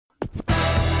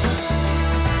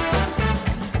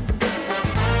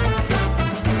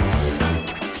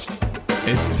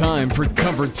It's time for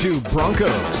Cover 2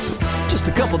 Broncos. Just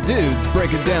a couple dudes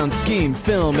breaking down scheme,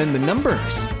 film, and the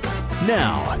numbers.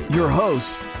 Now, your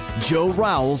hosts, Joe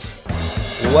Rowles.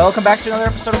 Welcome back to another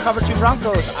episode of Cover 2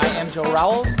 Broncos. I am Joe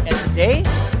Rowles, and today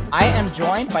I am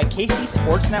joined by KC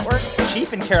Sports Network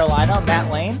Chief in Carolina,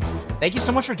 Matt Lane. Thank you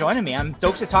so much for joining me. I'm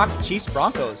stoked to talk Chiefs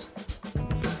Broncos.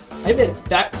 Hey man,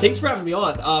 thanks for having me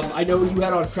on. I know you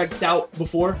had on Craig Stout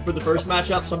before for the first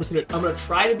matchup, so I'm gonna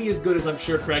try to be as good as I'm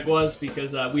sure Craig was,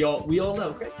 because we all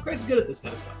know Craig's good at this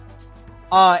kind of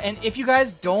stuff. And if you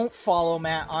guys don't follow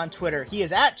Matt on Twitter, he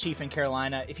is at Chief in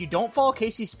Carolina. If you don't follow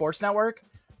KC Sports Network,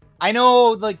 I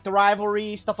know like the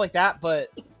rivalry, stuff like that, but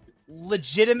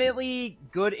legitimately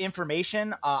good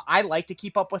information. I like to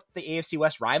keep up with the AFC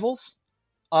West rivals.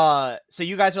 So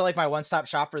you guys are like my one-stop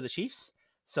shop for the Chiefs.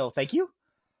 So thank you.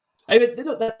 I mean,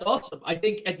 that's awesome. I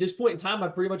think at this point in time,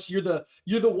 I'm pretty much you're the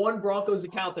one Broncos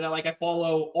account that I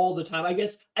follow all the time. I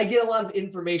guess I get a lot of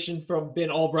information from Ben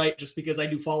Albright just because I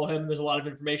do follow him. There's a lot of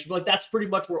information, but like that's pretty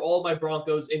much where all my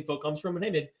Broncos info comes from. And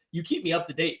hey, man, you keep me up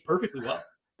to date perfectly well.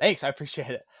 Thanks, I appreciate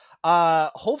it.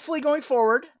 Hopefully going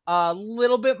forward, a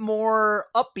little bit more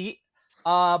upbeat.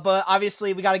 But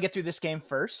obviously we got to get through this game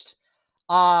first.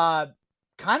 I'm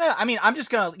just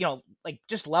gonna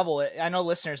just level it. I know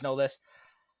listeners know this.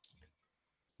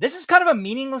 This is kind of a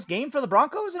meaningless game for the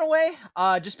Broncos in a way,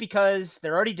 just because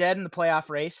they're already dead in the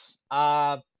playoff race.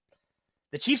 The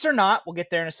Chiefs are not. We'll get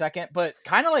there in a second. But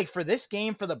kind of like for this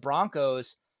game for the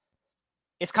Broncos,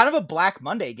 it's kind of a Black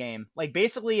Monday game. Like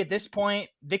basically at this point,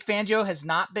 Vic Fangio has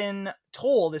not been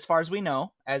told, as far as we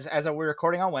know, as we're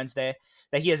recording on Wednesday,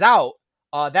 that he is out.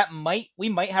 We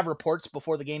might have reports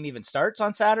before the game even starts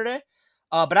on Saturday.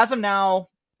 But as of now,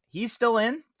 he's still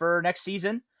in for next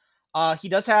season. He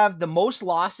does have the most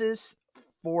losses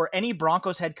for any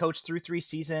Broncos head coach through 3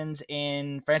 seasons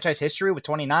in franchise history with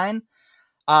 29.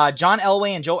 John Elway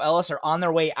and Joe Ellis are on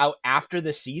their way out after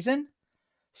the season.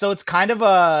 So it's kind of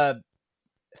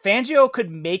Fangio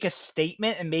could make a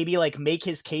statement and maybe like make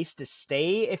his case to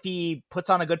stay if he puts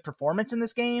on a good performance in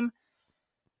this game.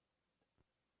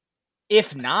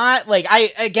 If not,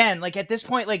 at this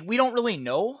point, we don't really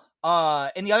know.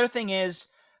 And the other thing is,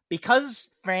 because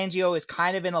Fangio is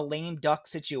kind of in a lame duck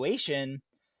situation,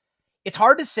 it's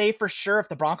hard to say for sure if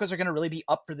the Broncos are going to really be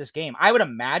up for this game. I would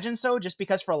imagine so, just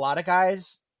because for a lot of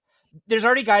guys, there's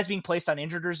already guys being placed on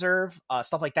injured reserve,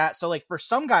 stuff like that. So like for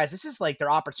some guys, this is like their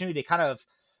opportunity to kind of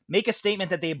make a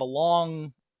statement that they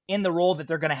belong in the role that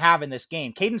they're going to have in this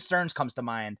game. Caden Stearns comes to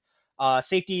mind,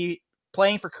 safety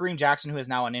playing for Kareem Jackson, who is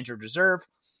now on injured reserve.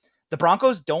 The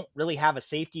Broncos don't really have a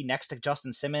safety next to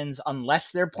Justin Simmons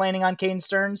unless they're planning on Caden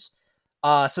Stearns.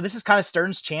 So this is kind of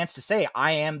Stearns' chance to say,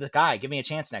 I am the guy. Give me a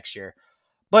chance next year.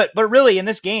 But really, in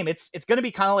this game, it's going to be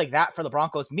kind of like that for the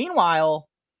Broncos. Meanwhile,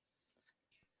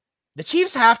 the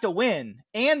Chiefs have to win,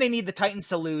 and they need the Titans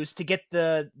to lose to get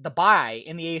the bye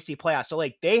in the AFC playoffs. So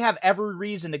they have every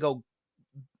reason to go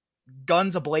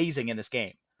guns a-blazing in this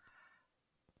game.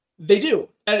 They do.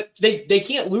 They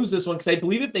can't lose this one, because I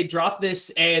believe if they drop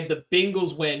this and the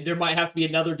Bengals win, there might have to be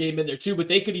another game in there too, but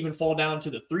they could even fall down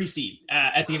to the 3 seed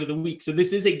at the end of the week. So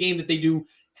this is a game that they do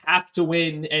have to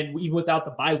win, and even without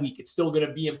the bye week, it's still going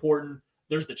to be important.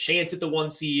 There's the chance at the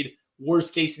 1 seed.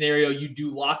 Worst case scenario, you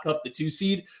do lock up the 2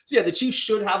 seed. So yeah, the Chiefs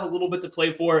should have a little bit to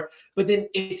play for, but then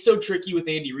it's so tricky with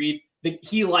Andy Reid.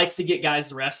 He likes to get guys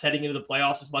to rest heading into the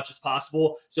playoffs as much as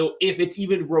possible. So if it's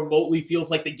even remotely feels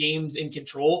like the game's in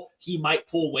control, he might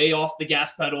pull way off the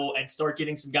gas pedal and start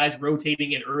getting some guys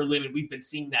rotating in early. And we've been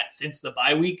seeing that since the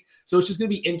bye week. So it's just going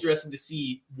to be interesting to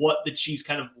see what the Chiefs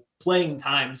kind of playing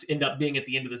times end up being at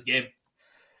the end of this game.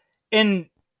 And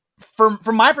from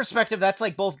my perspective, that's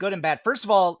like both good and bad. First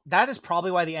of all, that is probably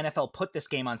why the NFL put this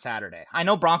game on Saturday. I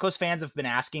know Broncos fans have been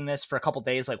asking this for a couple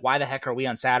days, like, why the heck are we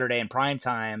on Saturday in prime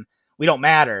time? We don't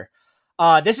matter.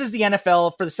 This is the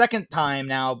NFL for the second time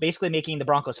now, basically making the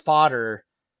Broncos fodder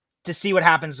to see what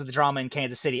happens with the drama in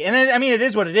Kansas City. And then, I mean, it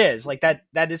is what it is. Like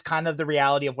that is kind of the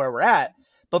reality of where we're at.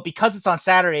 But because it's on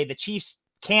Saturday, the Chiefs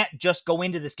can't just go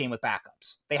into this game with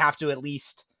backups. They have to at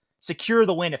least secure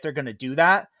the win if they're going to do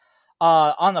that.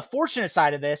 On the fortunate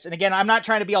side of this, and again, I'm not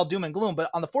trying to be all doom and gloom,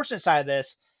 but on the fortunate side of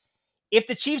this, if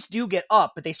the Chiefs do get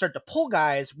up, but they start to pull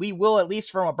guys, we will, at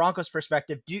least from a Broncos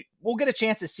perspective, we'll get a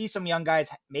chance to see some young guys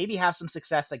maybe have some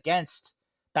success against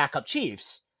backup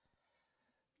Chiefs.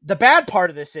 The bad part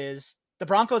of this is the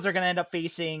Broncos are going to end up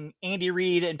facing Andy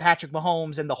Reid and Patrick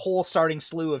Mahomes and the whole starting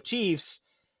slew of Chiefs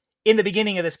in the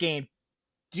beginning of this game.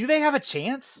 Do they have a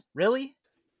chance? Really?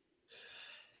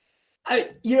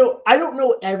 I don't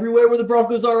know everywhere where the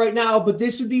Broncos are right now, but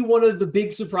this would be one of the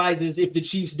big surprises if the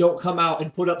Chiefs don't come out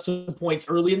and put up some points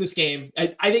early in this game.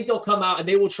 I think they'll come out and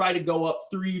they will try to go up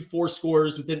 3-4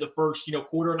 scores within the first,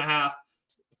 quarter and a half,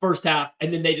 first half,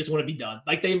 and then they just want to be done.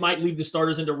 Like they might leave the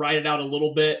starters in to ride it out a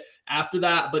little bit after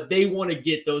that, but they want to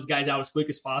get those guys out as quick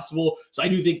as possible. So I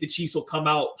do think the Chiefs will come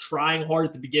out trying hard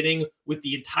at the beginning with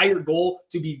the entire goal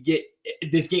to get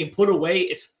this game put away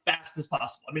as fast as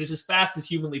possible. I mean, it's as fast as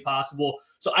humanly possible.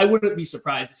 So I wouldn't be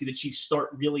surprised to see the Chiefs start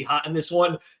really hot in this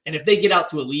one. And if they get out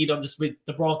to a lead on with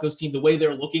the Broncos team, the way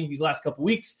they're looking these last couple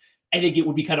weeks, I think it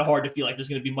would be kind of hard to feel like there's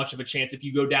going to be much of a chance if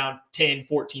you go down 10,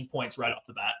 14 points right off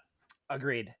the bat.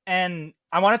 Agreed. And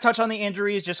I want to touch on the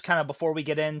injuries just kind of before we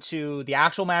get into the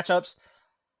actual matchups.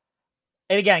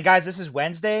 And again, guys, this is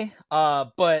Wednesday.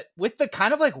 But with the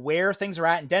kind of like where things are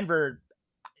at in Denver,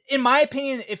 in my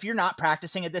opinion, if you're not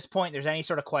practicing at this point, there's any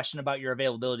sort of question about your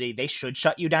availability, they should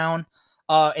shut you down.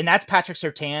 And that's Patrick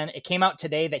Surtain. It came out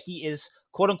today that he is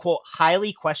quote unquote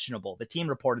highly questionable. The team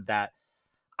reported that.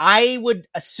 I would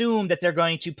assume that they're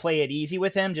going to play it easy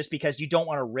with him just because you don't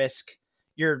want to risk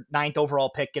your 9th overall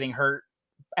pick getting hurt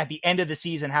at the end of the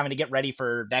season, having to get ready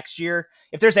for next year.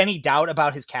 If there's any doubt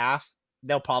about his calf,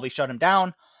 they'll probably shut him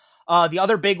down. The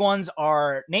other big ones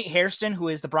are Nate Hairston, who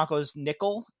is the Broncos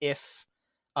nickel. If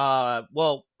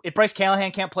Bryce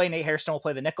Callahan can't play, Nate Hairston will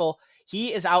play the nickel.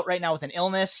 He is out right now with an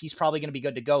illness. He's probably going to be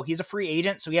good to go. He's a free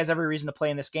agent, so he has every reason to play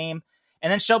in this game.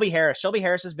 And then Shelby Harris. Shelby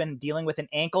Harris has been dealing with an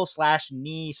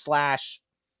ankle/knee/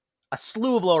 a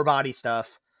slew of lower body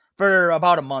stuff for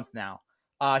about a month now.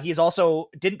 He's also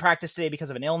didn't practice today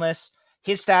because of an illness.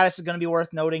 His status is going to be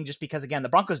worth noting just because, again, the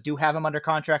Broncos do have him under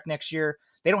contract next year.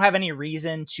 They don't have any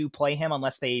reason to play him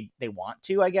unless they want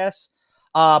to, I guess.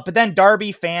 But then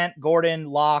Darby, Fant, Gordon,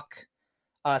 Locke,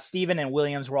 Steven, and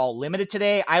Williams were all limited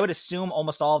today. I would assume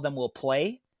almost all of them will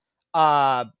play.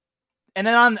 And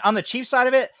then on the Chiefs side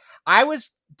of it, I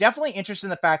was definitely interested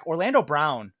in the fact Orlando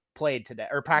Brown played today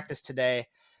or practiced today,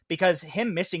 because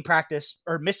him missing practice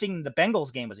or missing the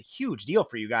Bengals game was a huge deal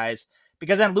for you guys,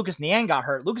 because then Lucas Niang got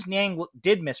hurt. Lucas Niang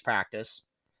did miss practice.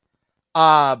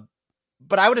 But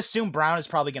I would assume Brown is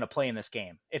probably going to play in this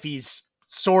game if he's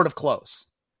sort of close.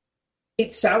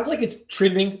 It sounds like it's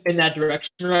trending in that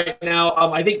direction right now.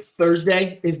 I think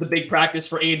Thursday is the big practice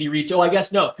for Andy Reid. Oh, I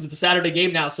guess no, because it's a Saturday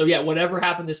game now. So yeah, whatever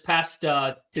happened this past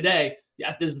today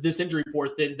at this injury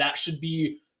report, then that should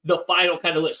be the final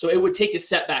kind of list. So it would take a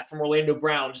setback from Orlando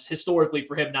Brown just historically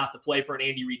for him not to play for an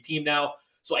Andy Reid team now.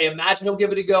 So I imagine he'll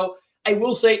give it a go. I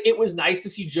will say it was nice to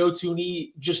see Joe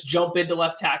Thuney just jump into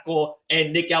left tackle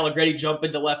and Nick Allegretti jump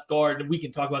into left guard. And we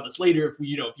can talk about this later if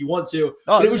you want to.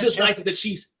 But it was just nice that the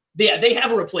Chiefs, they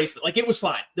have a replacement. Like, it was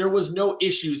fine. There was no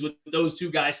issues with those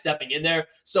two guys stepping in there.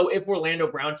 So if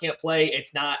Orlando Brown can't play,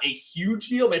 it's not a huge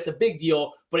deal, but it's a big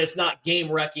deal, but it's not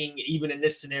game wrecking even in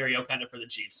this scenario kind of for the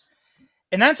Chiefs.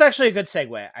 And that's actually a good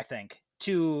segue, I think,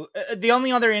 to the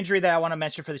only other injury that I want to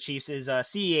mention for the Chiefs is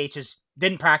CEH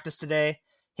didn't practice today.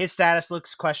 His status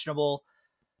looks questionable.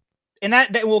 And that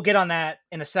we'll get on that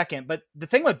in a second. But the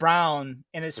thing with Brown,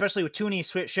 and especially with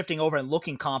Thuney shifting over and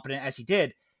looking competent as he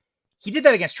did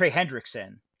that against Trey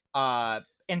Hendrickson.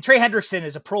 And Trey Hendrickson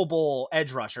is a Pro Bowl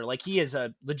edge rusher. Like, he is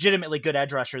a legitimately good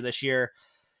edge rusher this year.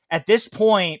 At this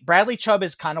point, Bradley Chubb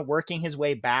is kind of working his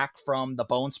way back from the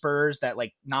bone spurs that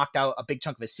knocked out a big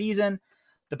chunk of his season.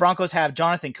 The Broncos have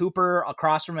Jonathan Cooper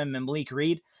across from him and Malik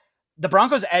Reed. The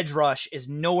Broncos edge rush is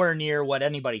nowhere near what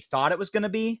anybody thought it was going to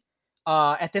be.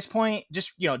 At this point,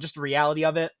 just the reality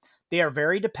of it, they are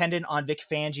very dependent on Vic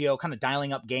Fangio kind of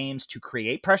dialing up games to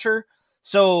create pressure.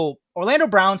 So Orlando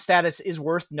Brown's status is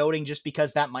worth noting just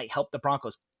because that might help the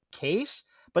Broncos case.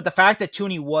 But the fact that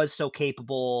Thuney was so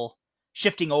capable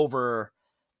shifting over,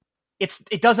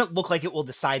 it doesn't look like it will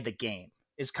decide the game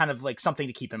is kind of something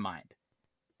to keep in mind.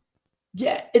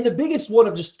 Yeah, and the biggest one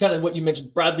of just kind of what you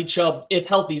mentioned, Bradley Chubb, if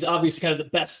healthy, is obviously kind of the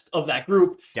best of that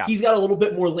group. Yeah. He's got a little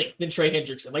bit more length than Trey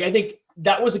Hendrickson. I think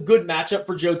that was a good matchup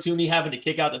for Joe Thuney having to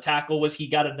kick out the tackle, was he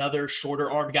got another shorter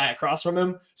armed guy across from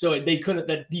him. So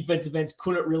the defensive ends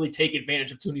couldn't really take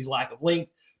advantage of Thuney's lack of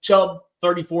length. Chubb,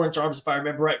 34-inch arms, if I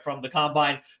remember right, from the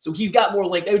combine. So he's got more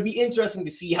length. It would be interesting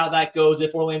to see how that goes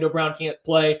if Orlando Brown can't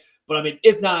play. But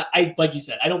if not, like you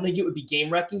said, I don't think it would be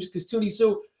game-wrecking just because Thuney's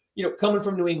so, coming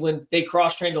from New England, they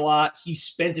cross-trained a lot. He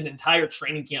spent an entire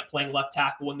training camp playing left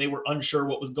tackle when they were unsure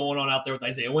what was going on out there with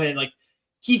Isaiah Wynn.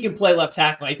 He can play left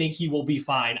tackle, and I think he will be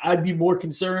fine. I'd be more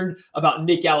concerned about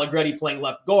Nick Allegretti playing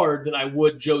left guard than I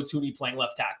would Joe Thuney playing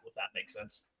left tackle, if that makes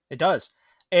sense. It does.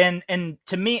 And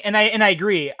to me, and I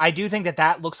agree, I do think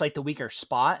that looks like the weaker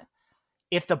spot.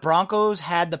 If the Broncos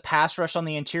had the pass rush on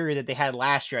the interior that they had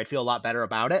last year, I'd feel a lot better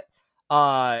about it.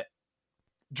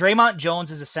 Draymond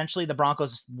Jones is essentially the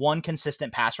Broncos' one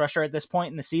consistent pass rusher at this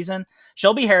point in the season.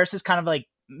 Shelby Harris is kind of like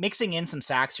mixing in some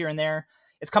sacks here and there.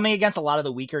 It's coming against a lot of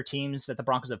the weaker teams that the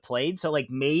Broncos have played. So like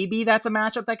maybe that's a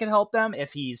matchup that could help them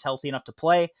if he's healthy enough to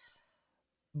play.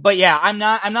 But yeah, I'm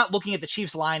not looking at the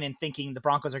Chiefs line and thinking the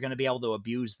Broncos are going to be able to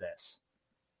abuse this.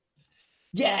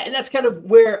 Yeah, and that's kind of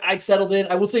where I settled in.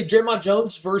 I will say Draymond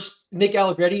Jones versus Nick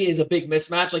Allegretti is a big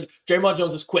mismatch. Like Draymond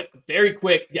Jones was quick, very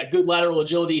quick. Yeah, good lateral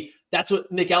agility. That's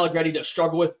what Nick Allegretti does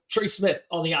struggle with. Trey Smith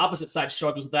on the opposite side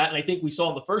struggles with that. And I think we saw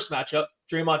in the first matchup,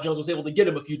 Draymond Jones was able to get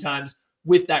him a few times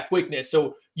with that quickness.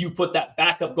 So you put that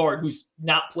backup guard who's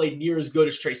not played near as good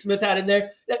as Trey Smith had in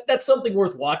there. That's something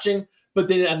worth watching. But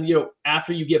then,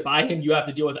 after you get by him, you have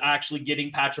to deal with actually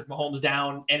getting Patrick Mahomes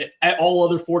down. And if all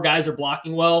other four guys are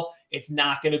blocking well, it's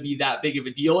not going to be that big of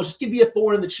a deal. It's just going to be a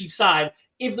thorn in the Chiefs' side.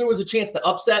 If there was a chance to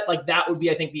upset, like that would be,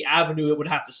 I think, the avenue it would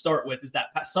have to start with is that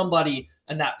somebody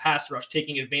in that pass rush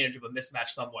taking advantage of a mismatch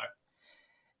somewhere.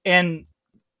 And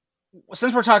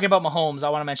since we're talking about Mahomes, I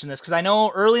want to mention this because I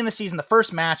know early in the season, the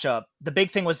first matchup, the big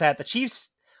thing was that the Chiefs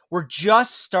were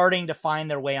just starting to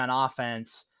find their way on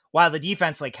offense while the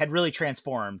defense had really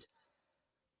transformed.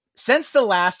 Since the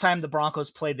last time the Broncos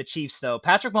played the Chiefs, though,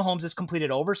 Patrick Mahomes has completed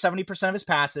over 70% of his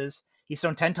passes. He's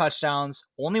thrown 10 touchdowns,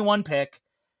 only one pick.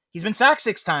 He's been sacked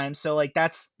 6 times, so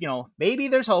that's, maybe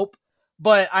there's hope.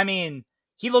 But I mean,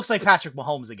 he looks like Patrick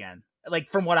Mahomes again,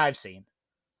 from what I've seen.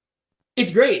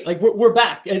 It's great. We're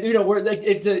back, and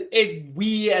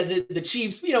we as the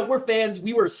Chiefs, we're fans.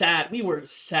 We were sad. We were a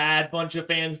sad bunch of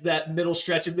fans that middle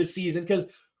stretch of this season because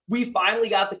we finally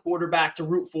got the quarterback to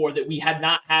root for that we had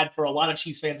not had for a lot of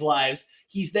Chiefs fans' lives.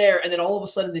 He's there, and then all of a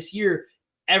sudden this year,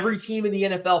 every team in the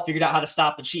NFL figured out how to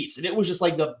stop the Chiefs, and it was just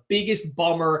the biggest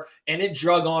bummer, and it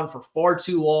drug on for far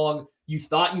too long. You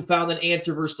thought you found an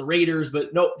answer versus the Raiders,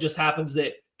 but nope, just happens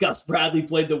that Gus Bradley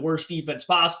played the worst defense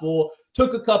possible.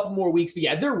 Took a couple more weeks, but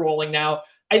yeah, they're rolling now.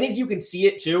 I think you can see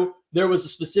it too. There was a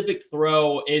specific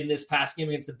throw in this past game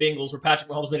against the Bengals where Patrick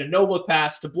Mahomes made a no-look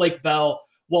pass to Blake Bell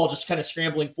while just kind of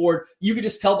scrambling forward. You could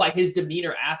just tell by his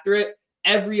demeanor after it,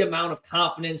 every amount of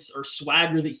confidence or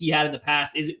swagger that he had in the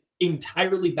past is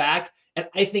entirely back. And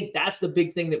I think that's the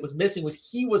big thing that was missing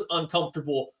was he was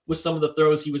uncomfortable with some of the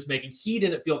throws he was making. He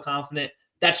didn't feel confident.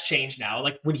 That's changed now.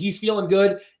 When he's feeling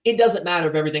good, it doesn't matter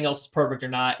if everything else is perfect or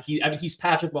not. He's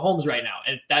Patrick Mahomes right now.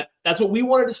 And that's what we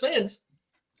wanted as fans.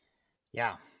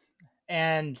 Yeah.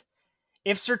 And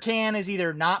if Surtain is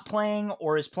either not playing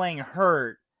or is playing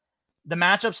hurt, the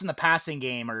matchups in the passing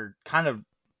game are kind of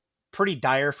pretty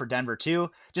dire for Denver too.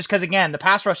 Just because, again, the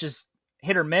pass rush is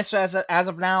hit or miss as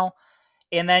of now.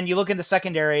 And then you look in the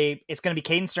secondary, it's going to be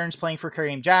Caden Stearns playing for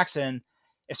Kareem Jackson.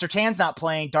 If Surtain's not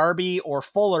playing, Darby or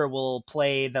Fuller will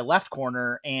play the left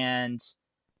corner and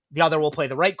the other will play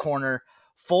the right corner.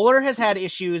 Fuller has had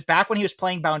issues back when he was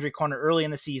playing boundary corner early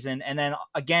in the season. And then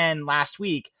again, last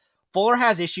week, Fuller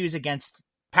has issues against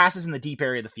passes in the deep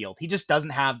area of the field. He just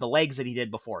doesn't have the legs that he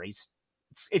did before.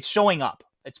 It's showing up.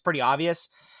 It's pretty obvious.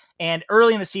 And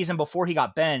early in the season, before he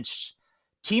got benched,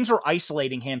 teams were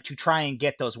isolating him to try and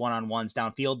get those one-on-ones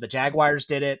downfield. The Jaguars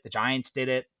did it. The Giants did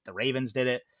it. The Ravens did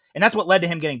it. And that's what led to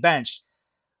him getting benched.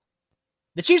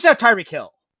 The Chiefs have Tyreek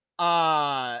Hill,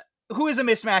 who is a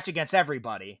mismatch against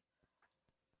everybody.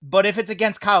 But if it's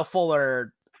against Kyle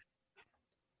Fuller,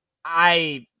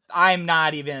 I'm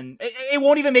not even, it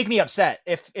won't even make me upset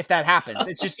if that happens.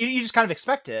 It's just, you just kind of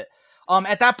expect it.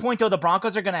 At that point though, the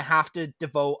Broncos are going to have to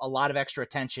devote a lot of extra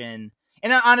attention.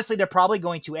 And honestly, they're probably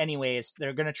going to anyways.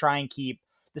 They're going to try and keep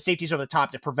the safeties over the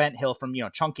top to prevent Hill from,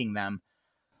 chunking them.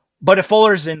 But if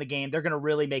Fuller's in the game, they're going to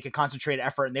really make a concentrated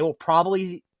effort and they will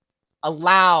probably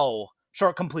allow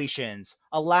short completions,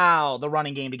 allow the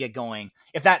running game to get going.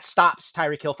 If that stops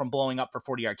Tyreek Hill from blowing up for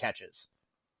 40-yard catches.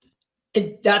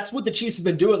 And that's what the Chiefs have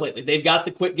been doing lately. They've got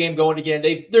the quick game going again.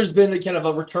 There's been a kind of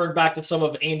a return back to some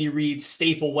of Andy Reid's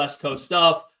staple West Coast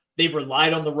stuff. They've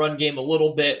relied on the run game a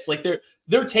little bit. It's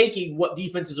they're taking what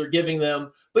defenses are giving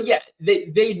them. But yeah,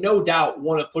 they no doubt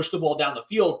want to push the ball down the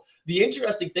field. The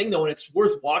interesting thing, though, and it's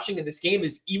worth watching in this game,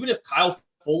 is even if Kyle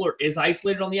Fuller is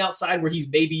isolated on the outside where he's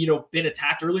maybe, been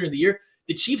attacked earlier in the year,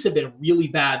 the Chiefs have been really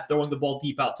bad throwing the ball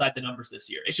deep outside the numbers this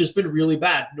year. It's just been really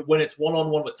bad. When it's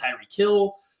one-on-one with Tyreek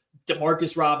Hill,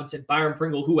 Demarcus Robinson, Byron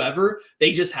Pringle, whoever,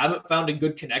 they just haven't found a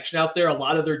good connection out there. A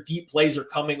lot of their deep plays are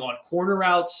coming on corner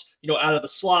routes, out of the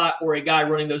slot, or a guy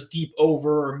running those deep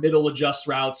over or middle adjust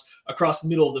routes across the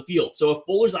middle of the field. So if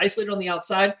Fuller's isolated on the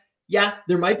outside, yeah,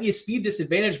 there might be a speed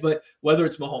disadvantage, but whether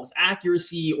it's Mahomes'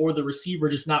 accuracy or the receiver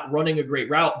just not running a great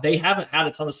route, they haven't had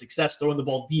a ton of success throwing the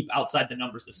ball deep outside the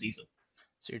numbers this season.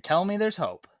 So you're telling me there's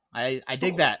hope. I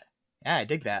dig that. Yeah, I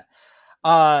dig that.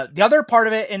 The other part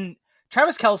of it, and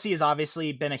Travis Kelce has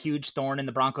obviously been a huge thorn in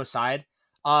the Broncos side.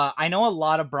 I know a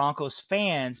lot of Broncos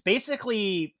fans,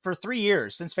 basically for 3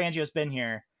 years since Fangio's been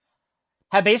here,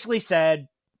 have basically said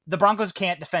the Broncos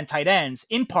can't defend tight ends,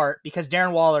 in part because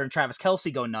Darren Waller and Travis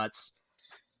Kelce go nuts.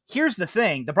 Here's the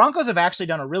thing. The Broncos have actually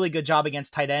done a really good job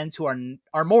against tight ends who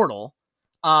are mortal.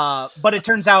 But it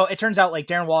turns out like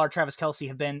Darren Waller, Travis Kelce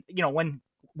have been, when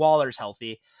Waller's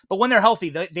healthy, but when they're healthy,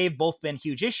 they've both been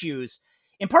huge issues,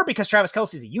 in part because Travis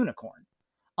Kelce is a unicorn.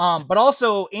 But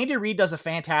also Andy Reid does a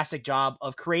fantastic job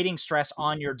of creating stress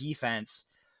on your defense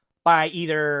by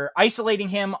either isolating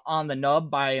him on the nub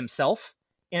by himself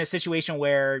in a situation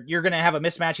where you're going to have a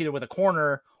mismatch either with a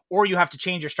corner or you have to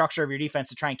change your structure of your defense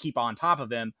to try and keep on top of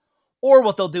him. Or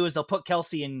what they'll do is they'll put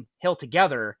Kelce and Hill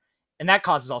together, and that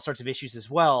causes all sorts of issues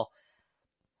as well.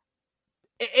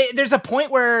 There's a point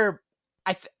where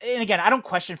and again, I don't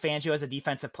question Fangio as a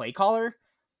defensive play caller,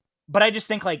 but I just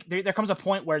think like there comes a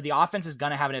point where the offense is going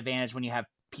to have an advantage when you have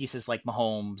pieces like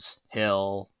Mahomes,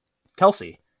 Hill,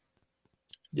 Kelce.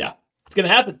 Yeah, it's going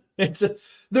to happen.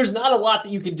 There's not a lot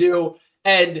that you can do.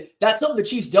 And that's something the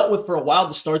Chiefs dealt with for a while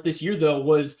to start this year, though,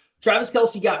 was Travis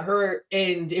Kelce got hurt,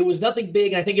 and it was nothing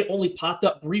big. And I think it only popped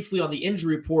up briefly on the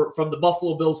injury report from the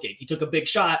Buffalo Bills game. He took a big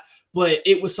shot, but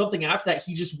it was something after that.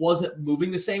 He just wasn't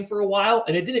moving the same for a while.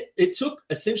 And it took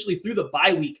essentially through the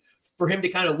bye week for him to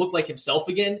kind of look like himself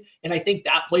again. And I think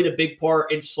that played a big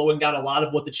part in slowing down a lot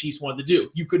of what the Chiefs wanted to do.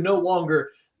 You could no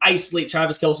longer isolate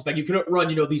Travis Kelce back. You couldn't run,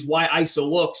 these Y ISO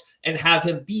looks and have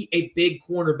him be a big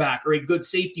cornerback or a good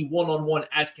safety one-on-one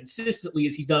as consistently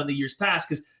as he's done in the years past,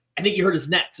 because I think he hurt his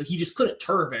neck, so he just couldn't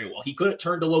turn very well. He couldn't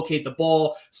turn to locate the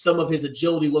ball. Some of his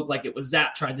agility looked like it was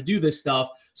zapped trying to do this stuff,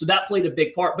 so that played a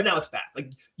big part, but now it's back.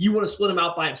 Like, you want to split him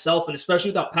out by himself, and especially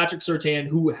without Patrick Surtain,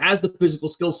 who has the physical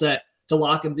skill set to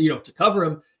lock him, to cover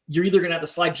him. You're either going to have to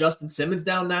slide Justin Simmons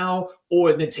down now,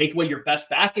 or then take away your best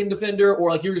back-end defender,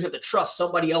 or like you're just have to trust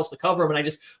somebody else to cover him. And I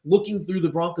just, looking through the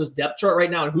Broncos depth chart right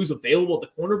now and who's available at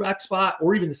the cornerback spot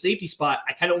or even the safety spot,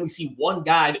 I kind of only see one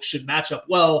guy that should match up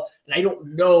well. And I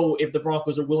don't know if the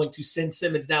Broncos are willing to send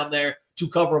Simmons down there to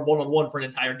cover him one-on-one for an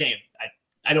entire game.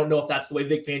 I don't know if that's the way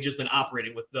Vic Fangio's been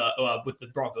operating with the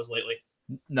Broncos lately.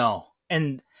 No.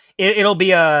 And it'll be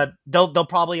they'll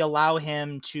probably allow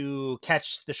him to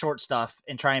catch the short stuff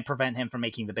and try and prevent him from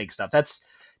making the big stuff. That's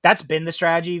been the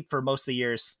strategy for most of the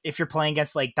years. If you're playing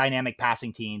against like dynamic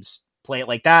passing teams, play it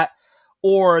like that,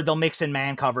 or they'll mix in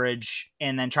man coverage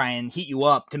and then try and heat you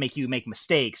up to make you make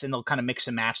mistakes, and they'll kind of mix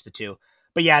and match the two.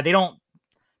 But yeah, they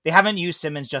haven't used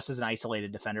Simmons just as an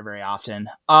isolated defender very often.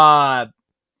 Outside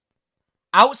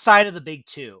of the big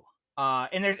two.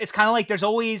 And it's kind of like there's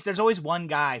always one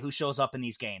guy who shows up in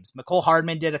these games. Mecole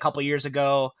Hardman did a couple years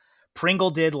ago.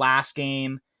 Pringle did last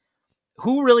game.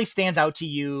 Who really stands out to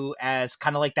you as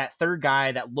kind of like that third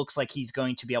guy that looks like he's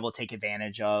going to be able to take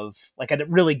advantage of like a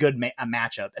really good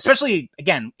matchup? Especially,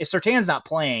 again, if Surtain's not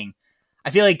playing,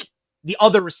 I feel like the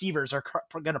other receivers are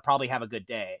going to probably have a good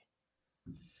day.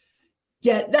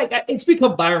 Yeah, it's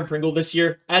become Byron Pringle this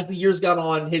year. As the years gone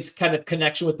on, his kind of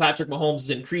connection with Patrick Mahomes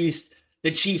has increased. The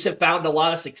Chiefs have found a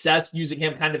lot of success using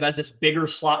him kind of as this bigger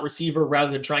slot receiver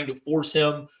rather than trying to force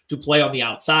him to play on the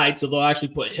outside. So they'll actually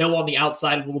put Hill on the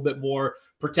outside a little bit more,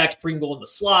 protect Pringle in the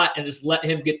slot, and just let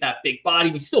him get that big body.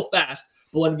 He's still fast,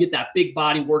 but let him get that big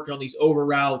body working on these over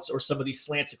routes or some of these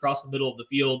slants across the middle of the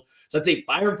field. So I'd say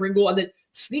Byron Pringle. And then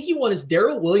sneaky one is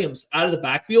Darrell Williams out of the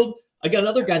backfield. Again,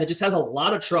 another guy that just has a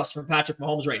lot of trust from Patrick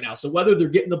Mahomes right now. So whether they're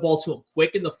getting the ball to him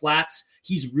quick in the flats,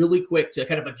 he's really quick to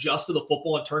kind of adjust to the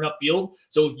football and turn upfield.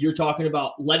 So if you're talking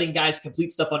about letting guys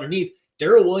complete stuff underneath,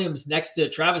 Darrell Williams next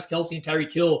to Travis Kelce and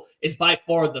Tyreek Hill is by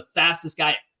far the fastest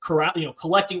guy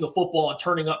collecting the football and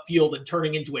turning upfield and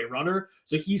turning into a runner.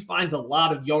 So he finds a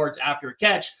lot of yards after a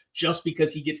catch just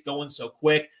because he gets going so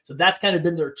quick. So that's kind of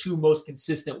been their two most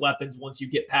consistent weapons once you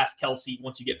get past Kelce,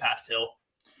 once you get past Hill.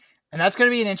 And that's going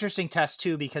to be an interesting test,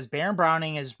 too, because Baron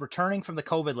Browning is returning from the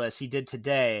COVID list he did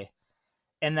today.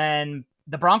 And then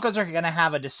the Broncos are going to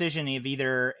have a decision of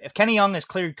either, if Kenny Young has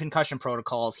cleared concussion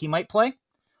protocols, he might play,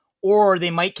 or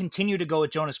they might continue to go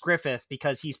with Jonas Griffith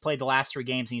because he's played the last 3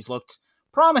 games and he's looked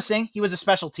promising. He was a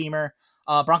special teamer.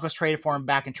 Broncos traded for him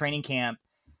back in training camp.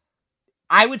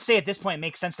 I would say at this point it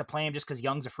makes sense to play him just because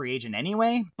Young's a free agent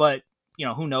anyway, but,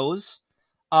 who knows?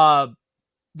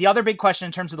 The other big question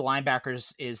in terms of the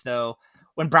linebackers is, though,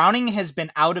 when Browning has been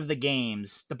out of the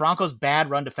games, the Broncos' bad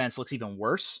run defense looks even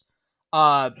worse.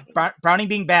 Browning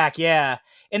being back, yeah.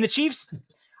 And the Chiefs,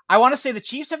 I want to say the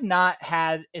Chiefs have not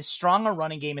had as strong a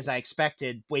running game as I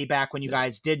expected way back when you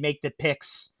guys did make the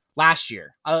picks last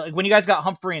year. When you guys got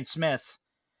Humphrey and Smith,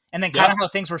 and then kind of how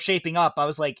things were shaping up, I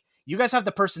was like, you guys have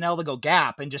the personnel to go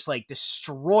gap and just like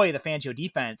destroy the Fangio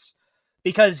defense.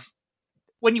 Because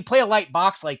when you play a light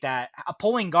box like that, a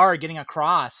pulling guard getting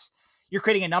across, you're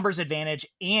creating a numbers advantage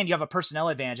and you have a personnel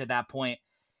advantage at that point.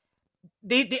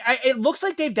 It looks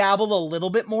like they've dabbled a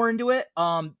little bit more into it.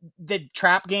 The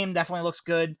trap game definitely looks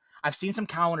good. I've seen some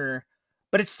counter,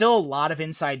 but it's still a lot of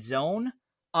inside zone.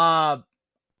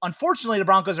 Unfortunately, the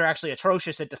Broncos are actually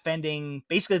atrocious at defending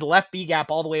basically the left B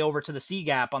gap all the way over to the C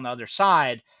gap on the other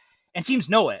side. And teams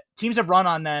know it. Teams have run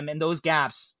on them in those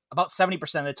gaps about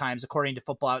 70% of the times, according to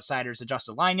Football Outsiders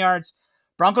adjusted line yards.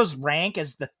 Broncos rank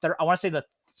as I want to say the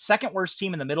second worst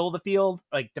team in the middle of the field,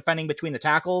 like defending between the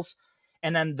tackles.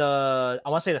 And then I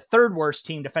want to say the third worst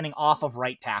team defending off of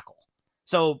right tackle.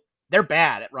 So they're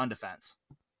bad at run defense.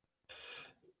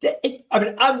 I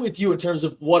mean, I'm with you in terms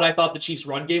of what I thought the Chiefs'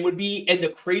 run game would be. And the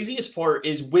craziest part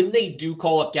is when they do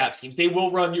call up gap schemes,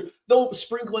 they'll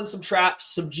sprinkle in some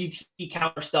traps, some GT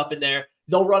counter stuff in there.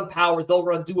 They'll run power, they'll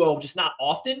run duo, just not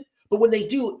often. But when they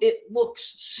do, it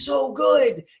looks so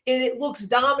good and it looks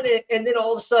dominant. And then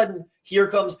all of a sudden, here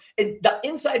comes, and the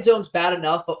inside zone's bad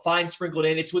enough, but fine sprinkled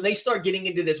in. It's when they start getting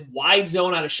into this wide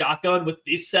zone out of shotgun with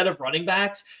this set of running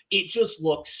backs, it just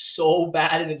looks so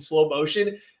bad and in slow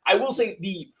motion. I will say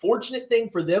the fortunate thing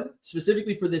for them,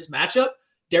 specifically for this matchup,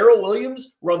 Darrell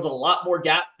Williams runs a lot more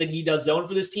gap than he does zone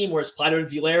for this team, whereas Clyde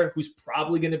Edwards-Helaire, who's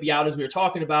probably going to be out as we were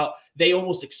talking about, they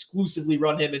almost exclusively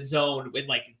run him in zone when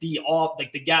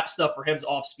the gap stuff for him's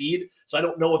off speed. So I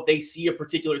don't know if they see a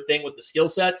particular thing with the skill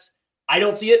sets. I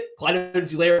don't see it. Clyde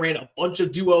Edwards-Helaire ran a bunch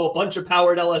of duo, a bunch of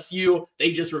power at LSU.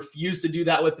 They just refused to do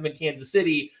that with him in Kansas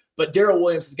City. But Darrell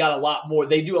Williams has got a lot more.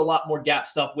 They do a lot more gap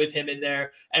stuff with him in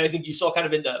there. And I think you saw kind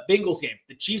of in the Bengals game,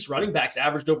 the Chiefs running backs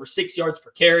averaged over 6 yards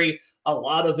per carry. A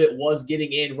lot of it was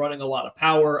getting in, running a lot of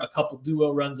power, a couple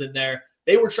duo runs in there.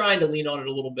 They were trying to lean on it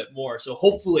a little bit more. So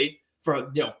hopefully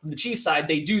from the Chiefs side,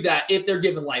 they do that if they're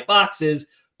given light boxes,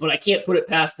 but I can't put it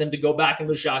past them to go back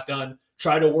into the shotgun,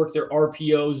 try to work their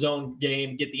RPO zone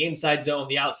game, get the inside zone,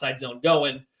 the outside zone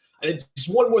going. And just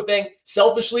one more thing,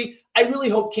 selfishly, I really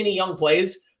hope Kenny Young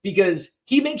plays because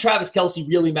he made Travis Kelce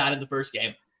really mad in the first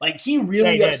game. Like, he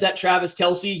really upset Travis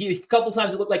Kelce. A couple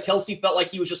times it looked like Kelce felt like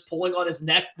he was just pulling on his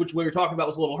neck, which we were talking about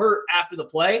was a little hurt after the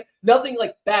play. Nothing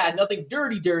like bad, nothing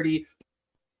dirty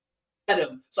at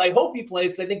him. So I hope he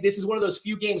plays because I think this is one of those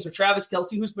few games for Travis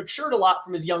Kelce, who's matured a lot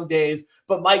from his young days,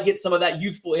 but might get some of that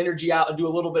youthful energy out and do a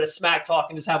little bit of smack talk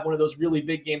and just have one of those really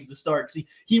big games to start. Because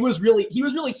he was really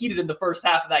heated in the first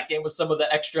half of that game with some of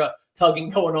the extra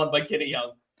tugging going on by Kenny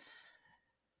Young.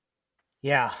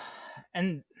 Yeah.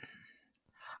 And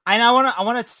I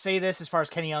want to say this as far as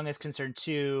Kenny Young is concerned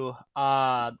too.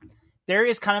 There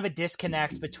is kind of a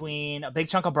disconnect between a big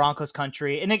chunk of Broncos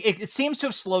country, and it seems to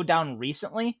have slowed down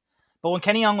recently. But when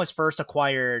Kenny Young was first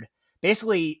acquired,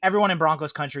 basically everyone in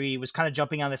Broncos country was kind of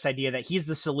jumping on this idea that he's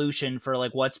the solution for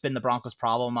like what's been the Broncos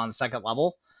problem on the second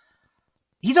level.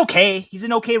 He's okay. He's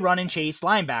an okay run and chase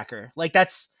linebacker.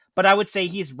 But I would say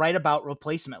he's right about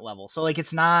replacement level. So like,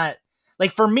 it's not.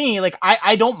 Like, for me, like,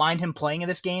 I don't mind him playing in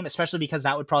this game, especially because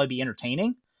that would probably be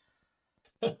entertaining.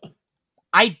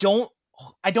 I don't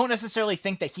necessarily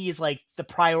think that he is, like, the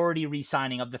priority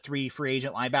re-signing of the 3 free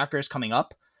agent linebackers coming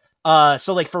up.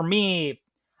 So, like, for me,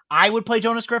 I would play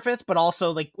Jonas Griffith, but also,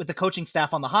 like, with the coaching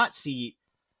staff on the hot seat,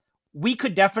 we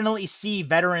could definitely see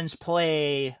veterans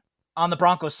play on the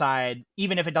Broncos side,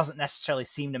 even if it doesn't necessarily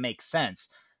seem to make sense.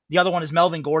 The other one is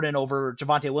Melvin Gordon over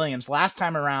Javonte Williams. Last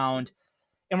time around,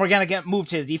 and we're going to move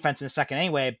to the defense in a second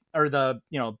anyway, or the,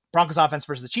 Broncos offense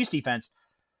versus the Chiefs defense.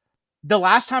 The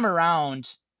last time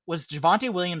around was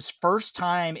Javonte Williams' first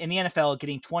time in the NFL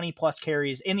getting 20 plus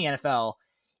carries in the NFL.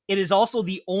 It is also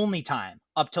the only time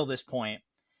up till this point.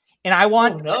 And I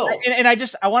want,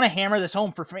 I want to hammer this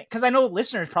home because I know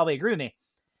listeners probably agree with me.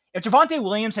 If Javonte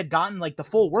Williams had gotten like the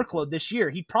full workload this year,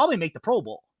 he'd probably make the Pro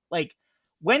Bowl. Like,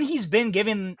 when he's been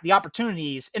given the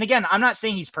opportunities, and again, I'm not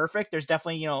saying he's perfect. There's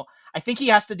definitely, I think he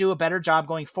has to do a better job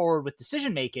going forward with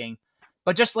decision-making,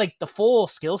 but just like the full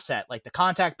skill set, like the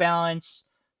contact balance,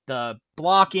 the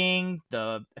blocking,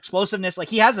 the explosiveness, like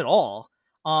he has it all.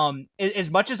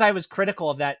 As much as I was critical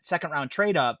of that second round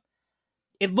trade up,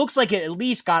 it looks like it at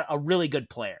least got a really good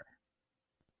player.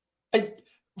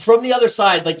 From the other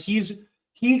side, like he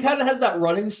kind of has that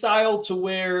running style to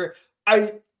where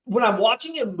when I'm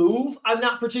watching him move, I'm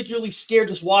not particularly scared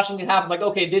just watching it happen. Like,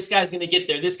 okay, this guy's going to get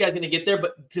there. This guy's going to get there.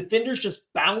 But defenders just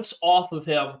bounce off of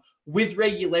him with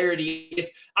regularity.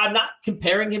 I'm not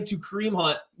comparing him to Kareem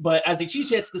Hunt, but as a Chiefs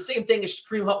fan, it's the same thing as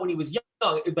Kareem Hunt when he was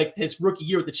young, like his rookie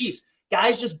year with the Chiefs.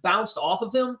 Guys just bounced off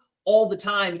of him all the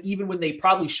time, even when they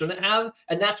probably shouldn't have.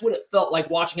 And that's what it felt like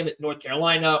watching him at North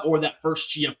Carolina or that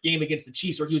first game against the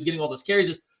Chiefs where he was getting all those carries.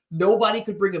 Just nobody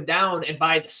could bring him down. And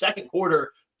by the second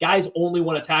quarter, guys only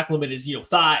want to tackle him at his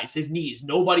thighs, his knees.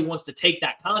 Nobody wants to take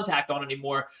that contact on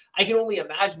anymore. I can only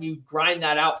imagine you grind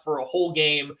that out for a whole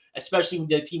game, especially when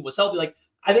the team was healthy. Like,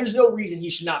 there's no reason he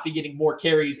should not be getting more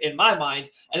carries in my mind.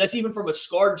 And that's even from a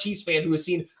scarred Chiefs fan who has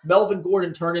seen Melvin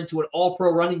Gordon turn into an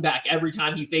all-pro running back every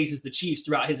time he faces the Chiefs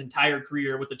throughout his entire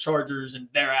career with the Chargers and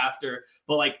thereafter.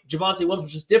 But like Javonte Williams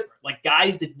was just different. Like,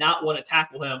 guys did not want to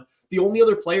tackle him. The only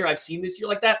other player I've seen this year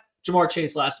like that, Jamar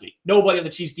Chase last week. Nobody on the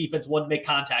Chiefs defense wanted to make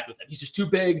contact with him. He's just too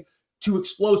big, too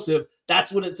explosive.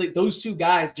 That's what it's like. Those two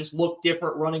guys just look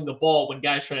different running the ball when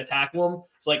guys try to tackle him.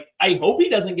 It's like, I hope he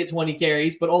doesn't get 20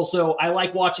 carries, but also I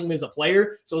like watching him as a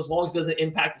player. So as long as it doesn't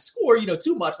impact the score,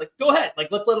 too much, like, go ahead. Like,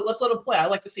 let's let him play. I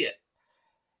like to see it.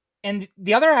 And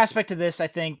the other aspect of this, I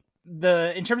think,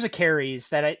 in terms of carries,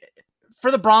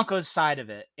 for the Broncos side of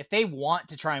it, if they want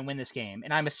to try and win this game,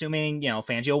 and I'm assuming,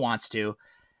 Fangio wants to,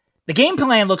 the game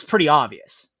plan looks pretty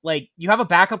obvious. Like, you have a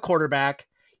backup quarterback.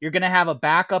 You're going to have a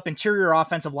backup interior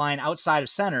offensive line outside of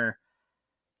center.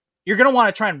 You're going to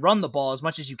want to try and run the ball as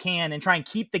much as you can and try and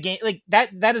keep the game. Like,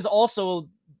 that is also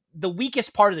the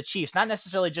weakest part of the Chiefs, not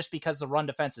necessarily just because the run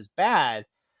defense is bad,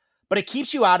 but it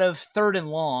keeps you out of third and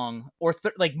long or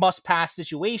must-pass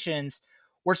situations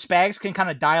where Spags can kind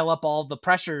of dial up all the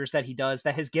pressures that he does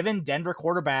that has given Denver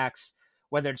quarterbacks,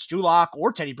 whether it's Drew Lock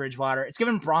or Teddy Bridgewater, it's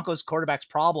given Broncos quarterbacks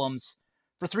problems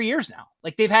for 3 years now.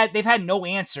 Like, they've had no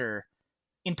answer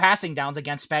in passing downs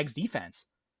against Spags' defense.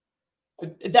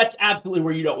 That's absolutely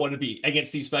where you don't want to be against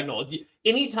Steve Spagnuolo.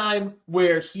 Anytime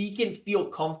where he can feel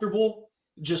comfortable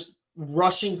just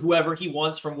rushing whoever he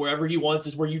wants from wherever he wants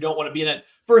is where you don't want to be in it.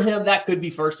 For him, that could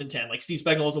be 1st and 10. Like, Steve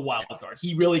Spagnuolo is a wild card.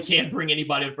 He really can't bring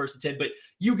anybody in 1st and 10. But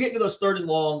you get into those 3rd and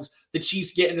longs, the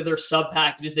Chiefs get into their sub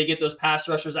packages, they get those pass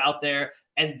rushers out there,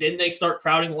 and then they start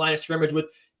crowding the line of scrimmage with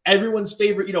everyone's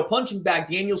favorite, punching bag,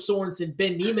 Daniel Sorensen,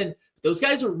 Ben Niemann. Those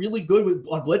guys are really good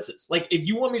on blitzes. Like, if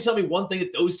you want me to tell me one thing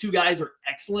that those two guys are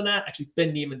excellent at, actually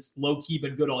Ben Niemann's low-key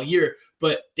been good all year,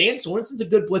 but Dan Sorensen's a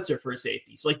good blitzer for a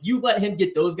safety. So, like, you let him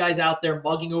get those guys out there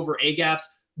mugging over A-gaps.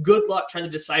 Good luck trying to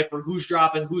decipher who's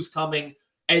dropping, who's coming,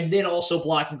 and then also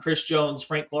blocking Chris Jones,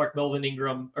 Frank Clark, Melvin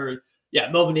Ingram coming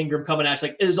at you.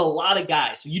 Like, there's a lot of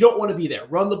guys. So you don't want to be there.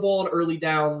 Run the ball in early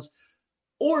downs.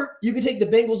 Or you can take the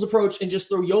Bengals approach and just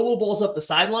throw YOLO balls up the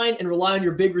sideline and rely on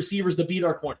your big receivers to beat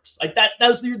our corners. Like that.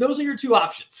 Those are your two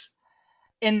options.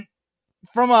 And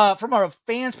from a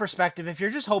fan's perspective, if you're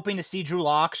just hoping to see Drew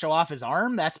Lock show off his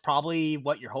arm, that's probably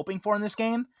what you're hoping for in this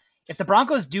game. If the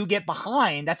Broncos do get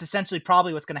behind, that's essentially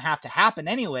probably what's going to have to happen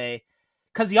anyway.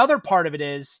 Because the other part of it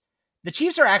is the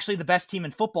Chiefs are actually the best team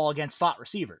in football against slot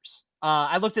receivers.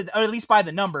 I looked at least by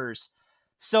the numbers.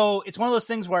 So it's one of those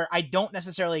things where I don't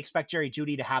necessarily expect Jerry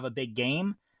Jeudy to have a big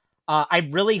game. I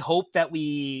really hope that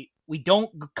we don't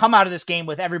come out of this game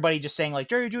with everybody just saying like,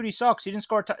 Jerry Jeudy sucks. He didn't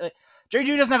score. Jerry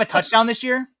Jeudy doesn't have a touchdown this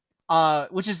year,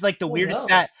 which is like the weirdest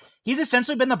stat. He's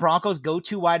essentially been the Broncos'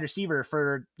 go-to wide receiver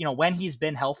for, when he's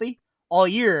been healthy all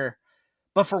year.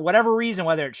 But for whatever reason,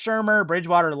 whether it's Shermer,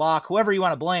 Bridgewater, Locke, whoever you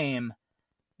want to blame,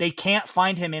 they can't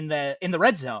find him in the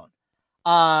red zone.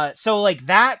 So like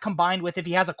that combined with if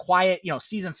he has a quiet,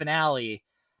 season finale,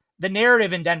 the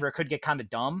narrative in Denver could get kind of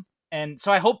dumb. And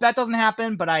so I hope that doesn't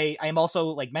happen, but I am also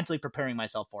like mentally preparing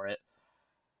myself for it.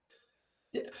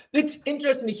 It's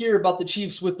interesting to hear about the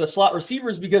Chiefs with the slot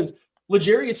receivers because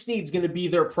L'Jarius Sneed's going to be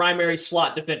their primary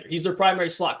slot defender. He's their primary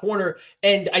slot corner.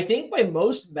 And I think by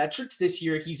most metrics this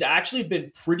year, he's actually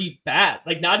been pretty bad.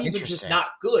 Like not even just not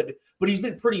good, but he's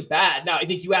been pretty bad. Now, I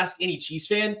think you ask any Chiefs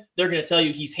fan, they're going to tell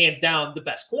you he's hands down the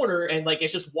best corner. And like,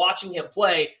 it's just watching him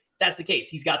play. That's the case.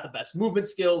 He's got the best movement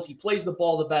skills. He plays the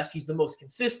ball the best. He's the most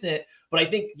consistent. But I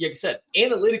think, like I said,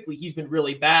 analytically, he's been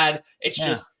really bad. It's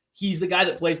just, he's the guy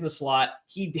that plays in the slot.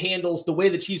 He handles the way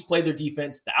the Chiefs play their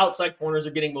defense. The outside corners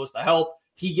are getting most of the help.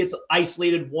 He gets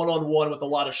isolated one-on-one with a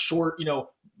lot of short,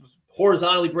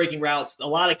 horizontally breaking routes. A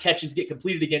lot of catches get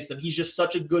completed against him. He's just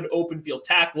such a good open field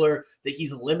tackler that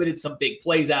he's limited some big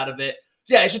plays out of it.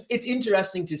 So yeah, it's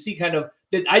interesting to see kind of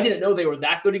that. I didn't know they were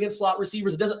that good against slot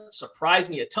receivers. It doesn't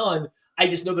surprise me a ton. I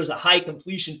just know there's a high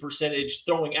completion percentage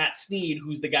throwing at Sneed,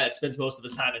 who's the guy that spends most of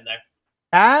his time in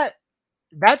there.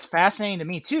 That's fascinating to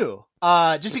me too.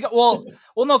 Just because,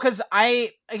 no, because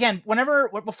whenever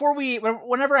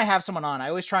I have someone on, I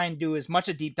always try and do as much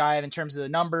a deep dive in terms of the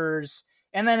numbers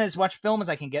and then as much film as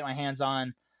I can get my hands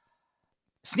on.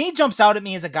 Sneed jumps out at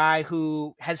me as a guy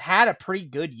who has had a pretty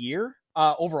good year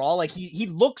overall. Like he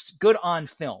looks good on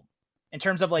film in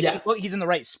terms of like, he's in the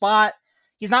right spot.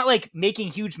 he's not like making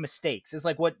huge mistakes is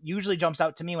like what usually jumps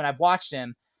out to me when I've watched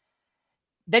him.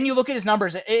 Then you look at his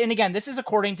numbers, and again, this is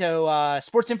according to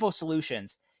Sports Info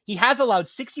Solutions. He has allowed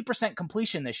 60%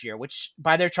 completion this year, which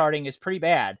by their charting is pretty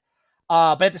bad.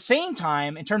 But at the same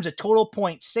time, in terms of total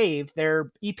points saved,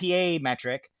 their EPA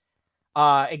metric,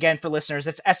 again, for listeners,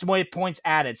 that's estimated points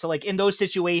added. So like in those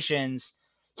situations,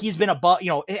 he's been above,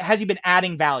 has he been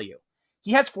adding value?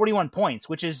 He has 41 points,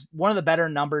 which is one of the better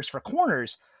numbers for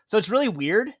corners. So it's really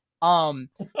weird. So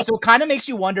it kind of makes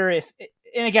you wonder if,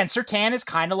 and again, Surtain is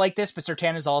kind of like this, but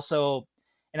Surtain is also,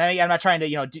 and I'm not trying to,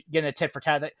 get in a tit for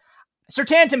tat.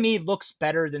 Surtain to me looks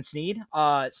better than Snead.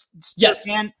 Yes.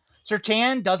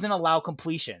 Surtain doesn't allow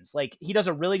completions. Like he does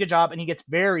a really good job and he gets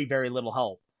very, very little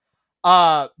help.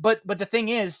 But the thing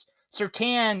is,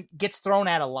 Surtain gets thrown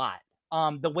at a lot.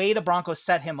 The way the Broncos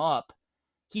set him up,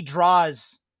 he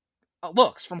draws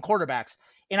looks from quarterbacks.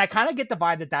 And I kind of get the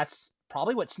vibe that that's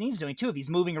probably what Snead's doing too. If he's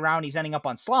moving around, he's ending up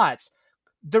on slots.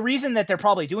 The reason that they're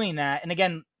probably doing that, and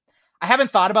again, I haven't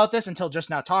thought about this until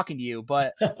just now talking to you,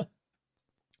 but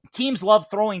teams love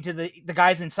throwing to the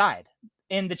guys inside.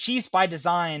 And the Chiefs by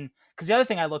design, because the other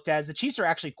thing I looked at is the Chiefs are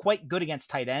actually quite good against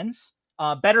tight ends.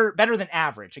 Better than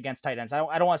average against tight ends. I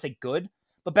don't want to say good,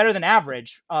 but better than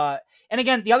average. And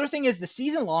again, the other thing is the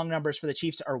season long numbers for the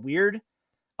Chiefs are weird.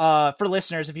 For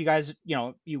listeners, if you guys,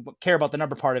 you care about the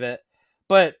number part of it,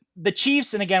 but the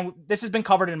Chiefs, and again, this has been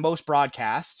covered in most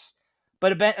broadcasts,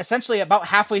 but essentially about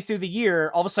halfway through the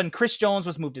year, all of a sudden Chris Jones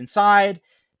was moved inside,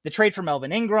 the trade for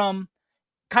Melvin Ingram,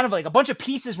 kind of like a bunch of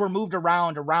pieces were moved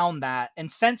around that.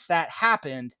 And since that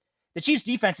happened, the Chiefs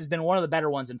defense has been one of the better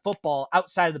ones in football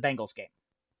outside of the Bengals game.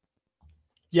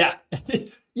 Yeah.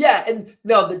 Yeah. And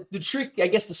no, the trick, I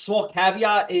guess the small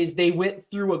caveat is they went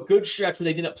through a good stretch where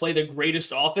they didn't play the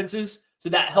greatest offenses. So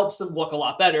that helps them look a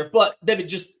lot better. But then it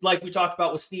just, like we talked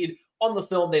about with Snead on the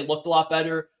film, they looked a lot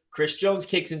better. Chris Jones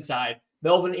kicks inside.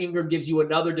 Melvin Ingram gives you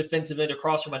another defensive end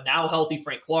across from a now healthy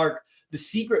Frank Clark. The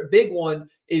secret big one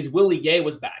is Willie Gay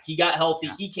was back. He got healthy.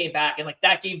 Yeah. He came back, and like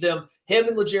that gave them him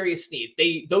and L'Jarius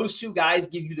Snead. Those two guys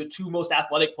give you the two most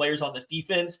athletic players on this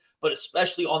defense, but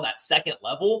especially on that second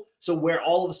level. So where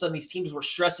all of a sudden these teams were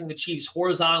stressing the Chiefs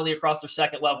horizontally across their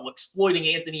second level, exploiting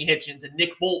Anthony Hitchens and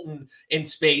Nick Bolton in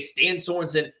space, Dan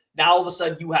Sorensen. Now all of a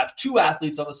sudden you have two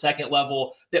athletes on the second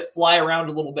level that fly around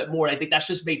a little bit more. And I think that's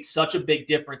just made such a big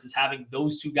difference, is having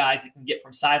those two guys that can get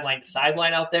from sideline to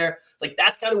sideline out there. Like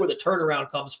that's kind of where the turnaround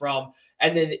comes from.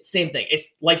 And then same thing.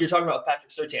 It's like you're talking about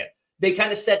Patrick Surtain. They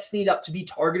kind of set Snead up to be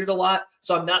targeted a lot.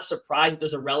 So I'm not surprised that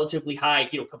there's a relatively high,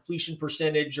 completion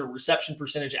percentage or reception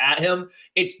percentage at him.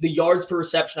 It's the yards per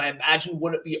reception, I imagine,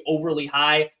 wouldn't be overly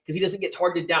high because he doesn't get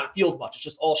targeted downfield much. It's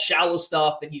just all shallow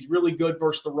stuff. And he's really good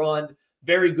versus the run.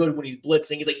 Very good when he's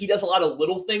blitzing. He does a lot of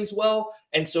little things well.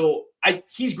 And so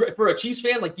he's great for a Chiefs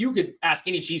fan. Like you could ask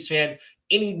any Chiefs fan,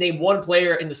 name one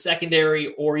player in the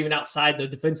secondary or even outside the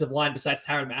defensive line besides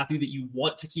Tyrann Mathieu that you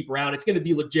want to keep around. It's going to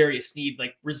be L'Jarius Snead,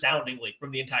 like resoundingly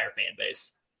from the entire fan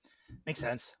base. Makes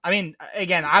sense. I mean,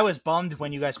 again, I was bummed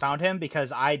when you guys found him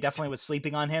because I definitely was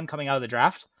sleeping on him coming out of the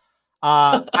draft.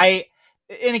 And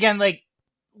again, like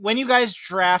when you guys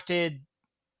drafted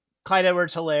Clyde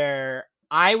Edwards-Helaire,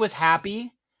 I was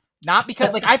happy, not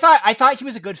because like I thought he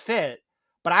was a good fit,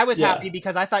 but I was happy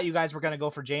because I thought you guys were going to go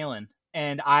for Jalen,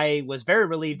 and I was very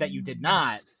relieved that you did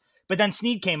not. But then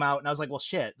Snead came out, and I was like, well,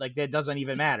 shit, like that doesn't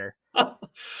even matter.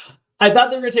 I thought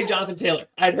they were going to take Jonathan Taylor.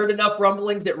 I'd heard enough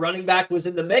rumblings that running back was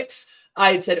in the mix.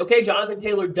 I had said, okay, Jonathan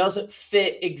Taylor doesn't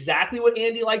fit exactly what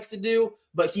Andy likes to do,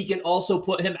 but he can also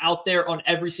put him out there on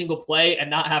every single play and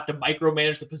not have to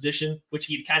micromanage the position, which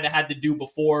he kind of had to do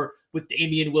before with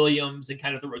Damian Williams and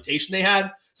kind of the rotation they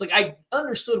had. So like I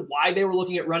understood why they were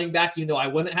looking at running back, even though I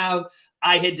wouldn't have.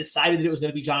 I had decided that it was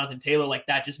going to be Jonathan Taylor. Like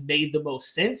that just made the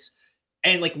most sense.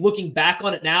 And like looking back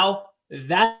on it now,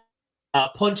 that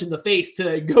punch in the face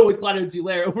to go with Clyde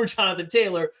Edwards-Helaire over Jonathan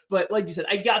Taylor. But like you said,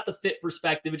 I got the fit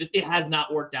perspective. It has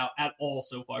not worked out at all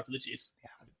so far for the Chiefs. Yeah,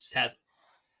 it just hasn't.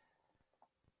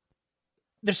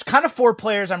 There's kind of four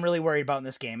players I'm really worried about in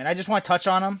this game, and I just want to touch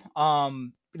on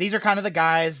them. These are kind of the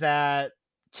guys that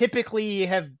typically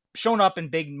have shown up in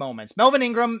big moments. Melvin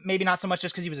Ingram, maybe not so much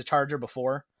just because he was a Charger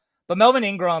before, but Melvin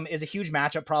Ingram is a huge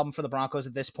matchup problem for the Broncos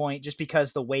at this point, just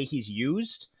because the way he's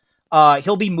used.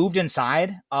 He'll be moved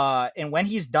inside, and when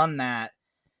he's done that,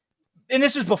 and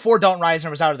this was before Dalton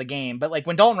Risner was out of the game, but like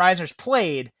when Dalton Risner's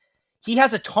played, he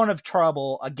has a ton of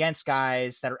trouble against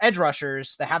guys that are edge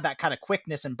rushers that have that kind of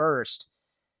quickness and burst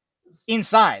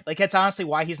inside. Like that's honestly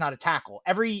why he's not a tackle.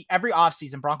 Every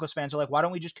offseason, Broncos fans are like, why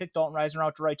don't we just kick Dalton Risner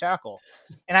out to right tackle?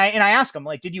 And I ask him,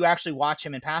 like, did you actually watch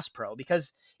him in pass pro?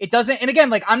 Because it doesn't, and again,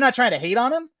 like I'm not trying to hate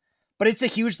on him, but it's a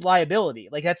huge liability.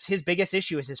 Like that's his biggest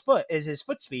issue is his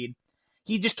foot speed.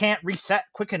 He just can't reset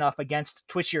quick enough against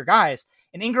twitchier guys.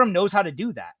 And Ingram knows how to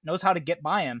do that, knows how to get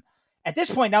by him. At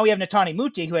this point, now we have Netane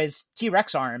Muti, who has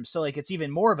T-Rex arms, so like it's even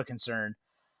more of a concern.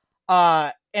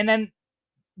 And then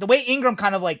the way Ingram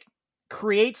kind of like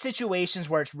create situations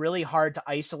where it's really hard to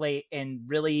isolate and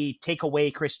really take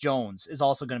away Chris Jones is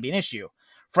also going to be an issue.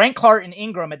 Frank Clark and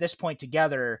Ingram at this point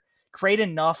together create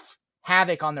enough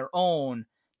havoc on their own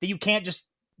that you can't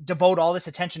just devote all this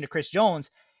attention to Chris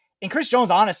Jones. And Chris Jones,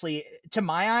 honestly, to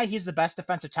my eye, he's the best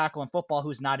defensive tackle in football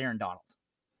who's not Aaron Donald.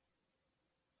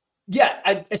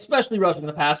 Yeah, especially rushing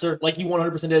the passer, like he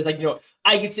 100% is. Like,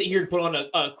 I could sit here and put on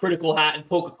a critical hat and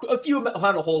poke a few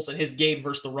amount of holes in his game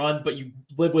versus the run, but you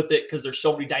live with it because there's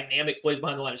so many dynamic plays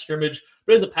behind the line of scrimmage.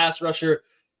 But as a pass rusher,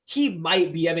 he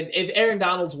might be. I mean, if Aaron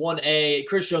Donald's 1A,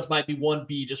 Chris Jones might be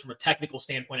 1B just from a technical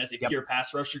standpoint as a pure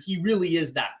pass rusher. He really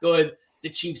is that good. The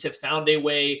Chiefs have found a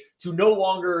way to no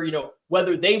longer,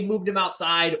 whether they moved him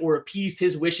outside or appeased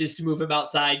his wishes to move him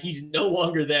outside, he's no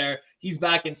longer there. He's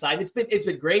back inside. It's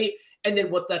been great. And then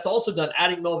what that's also done,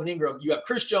 adding Melvin Ingram, you have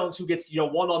Chris Jones who gets,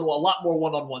 one-on-one, a lot more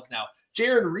one-on-ones now.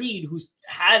 Jaron Reed, who's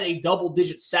had a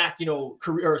double-digit sack,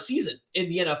 career or season in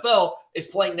the NFL, is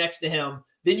playing next to him.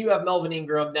 Then you have Melvin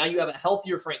Ingram. Now you have a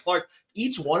healthier Frank Clark.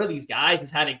 Each one of these guys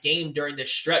has had a game during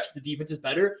this stretch where the defense is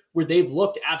better, where they've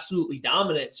looked absolutely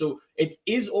dominant. So it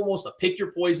is almost a pick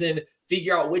your poison,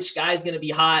 figure out which guy's going to be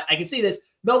hot. I can say this,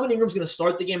 Melvin Ingram's going to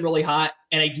start the game really hot,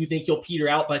 and I do think he'll peter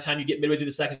out by the time you get midway through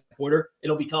the second quarter.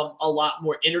 It'll become a lot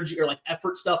more energy or like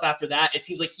effort stuff after that. It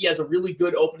seems like he has a really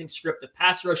good opening script of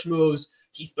pass rush moves.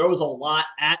 He throws a lot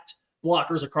at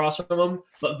blockers across from him,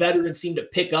 but veterans seem to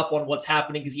pick up on what's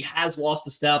happening because he has lost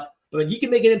a step. But he can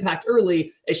make an impact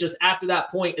early. It's just after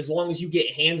that point, as long as you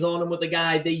get hands on him with a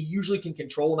guy, they usually can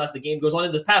control him as the game goes on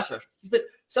in the pass rush. He's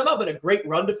somehow been a great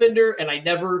run defender, and I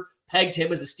never pegged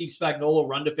him as a Steve Spagnuolo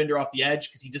run defender off the edge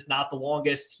because he's just not the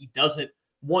longest. He doesn't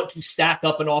want to stack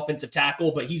up an offensive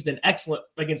tackle, but he's been excellent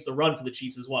against the run for the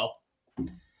Chiefs as well.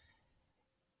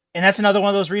 And that's another one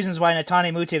of those reasons why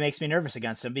Netane Muti makes me nervous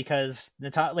against him, because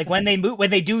when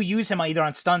they do use him either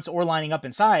on stunts or lining up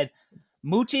inside,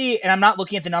 Muti, and I'm not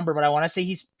looking at the number, but I want to say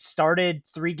he's started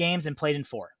 3 games and played in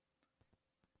 4.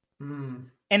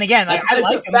 And again, I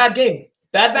like a bad game.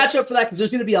 Bad matchup for that because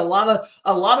there's going to be a lot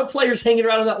of players hanging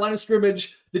around on that line of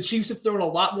scrimmage. The Chiefs have thrown a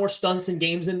lot more stunts and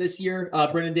games in this year.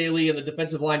 Brendan Daly and the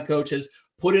defensive line coach has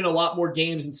put in a lot more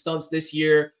games and stunts this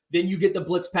year. Then you get the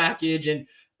blitz package, and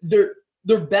their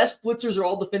best blitzers are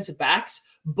all defensive backs.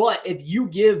 But if you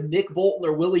give Nick Bolton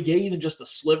or Willie Gay even just a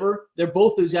sliver,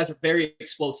 those guys are very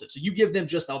explosive. So you give them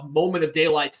just a moment of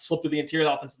daylight to slip through the interior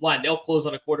of the offensive line, they'll close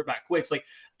on a quarterback quick. So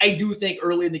I do think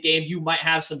early in the game, you might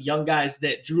have some young guys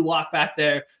that Drew Lock back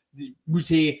there,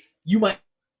 Muti, you might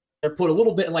put a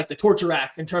little bit in like the torture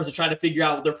rack in terms of trying to figure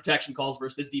out what their protection calls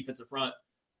versus this defensive front.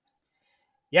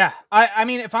 Yeah. I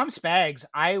mean, if I'm Spags,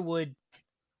 I would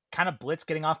kind of blitz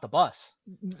getting off the bus.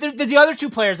 The other 2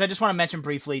 players I just want to mention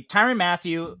briefly, Tyrann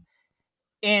Mathieu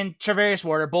and Charvarius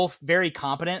Ward are both very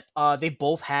competent. They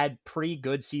both had pretty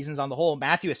good seasons on the whole.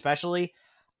 Mathieu especially.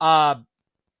 Mathieu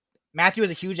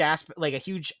is a huge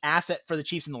asset for the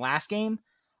Chiefs in the last game.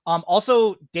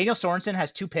 Also, Daniel Sorensen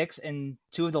has 2 picks in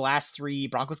 2 of the last 3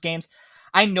 Broncos games.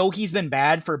 I know he's been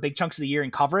bad for big chunks of the year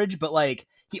in coverage, but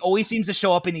he always seems to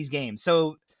show up in these games.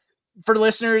 So for the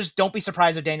listeners, don't be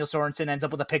surprised if Daniel Sorensen ends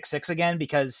up with a pick 6 again,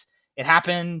 because it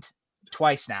happened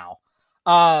twice now.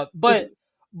 But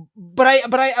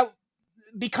I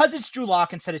because it's Drew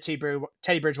Lock instead of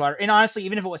Teddy Bridgewater, and honestly,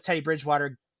 even if it was Teddy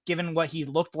Bridgewater, given what he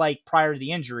looked like prior to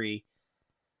the injury,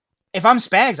 if I'm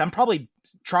Spags, I'm probably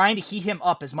trying to heat him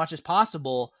up as much as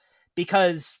possible,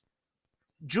 because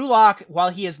Drew Lock, while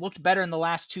he has looked better in the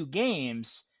last 2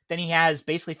 games than he has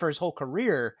basically for his whole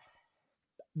career,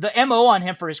 the MO on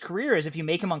him for his career is if you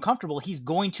make him uncomfortable, he's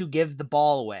going to give the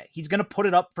ball away. He's going to put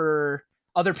it up for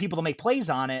other people to make plays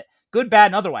on it, good, bad,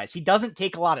 and otherwise. He doesn't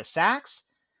take a lot of sacks,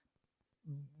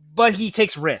 but he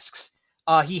takes risks.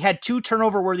 He had 2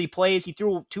 turnover-worthy plays. He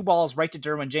threw 2 balls right to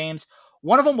Derwin James.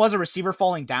 One of them was a receiver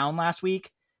falling down last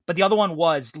week, but the other one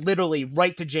was literally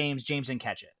right to James. James didn't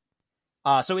catch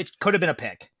it. So it could have been a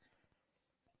pick.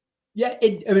 Yeah,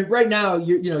 right now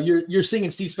you're singing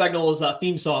Steve Spagnuolo's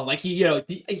theme song. Like he's going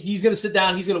to sit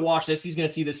down, he's going to watch this, he's going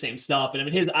to see the same stuff, and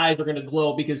his eyes are going to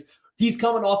glow because he's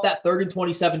coming off that 3rd and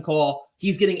 27 call.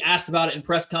 He's getting asked about it in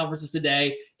press conferences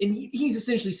today, and he's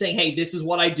essentially saying, "Hey, this is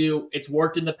what I do. It's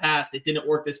worked in the past. It didn't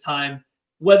work this time.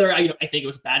 Whether I think it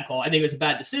was a bad call, I think it was a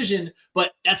bad decision,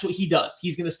 but that's what he does.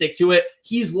 He's going to stick to it.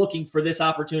 He's looking for this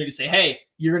opportunity to say, hey,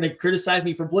 you're going to criticize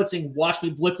me for blitzing. Watch me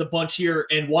blitz a bunch here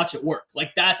and watch it work. Like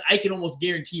I can almost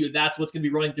guarantee you that's what's going to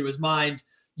be running through his mind.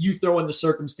 You throw in the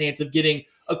circumstance of getting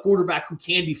a quarterback who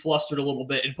can be flustered a little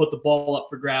bit and put the ball up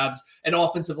for grabs, an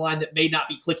offensive line that may not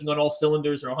be clicking on all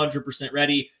cylinders or 100%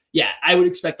 ready. Yeah, I would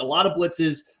expect a lot of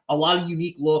blitzes, a lot of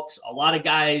unique looks, a lot of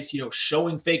guys,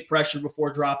 showing fake pressure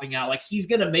before dropping out. Like he's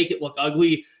going to make it look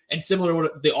ugly. And similar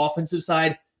to the offensive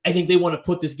side, I think they want to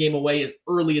put this game away as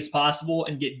early as possible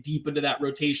and get deep into that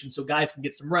rotation so guys can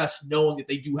get some rest, knowing that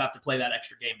they do have to play that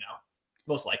extra game now,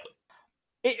 most likely.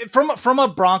 From a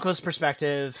Broncos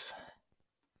perspective,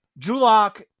 Drew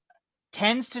Lock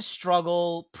tends to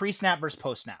struggle pre-snap versus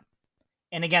post-snap.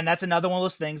 And again, that's another one of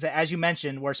those things that, as you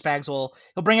mentioned, where Spags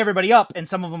he'll bring everybody up and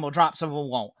some of them will drop, some of them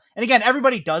won't. And again,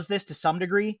 everybody does this to some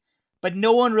degree, but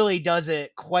no one really does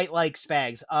it quite like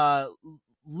Spags.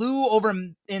 Lou over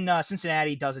in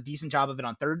Cincinnati does a decent job of it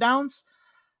on third downs.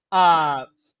 But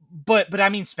I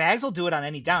mean, Spags will do it on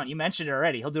any down. You mentioned it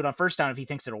already. He'll do it on first down if he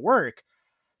thinks it'll work.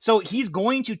 So he's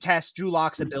going to test Drew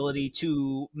Lock's ability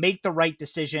to make the right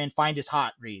decision, find his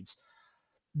hot reads.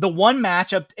 The one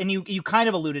matchup, and you kind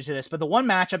of alluded to this, but the one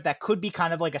matchup that could be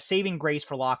kind of like a saving grace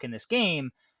for Lock in this game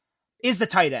is the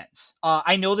tight ends.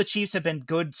 I know the Chiefs have been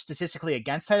good statistically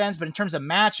against tight ends, but in terms of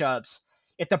matchups,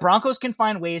 if the Broncos can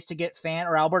find ways to get Fant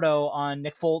or Alberto on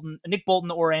Nick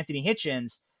Bolton or Anthony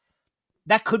Hitchens,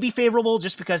 that could be favorable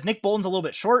just because Nick Bolton's a little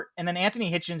bit short, and then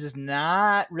Anthony Hitchens is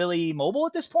not really mobile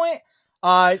at this point.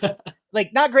 Not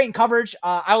great in coverage.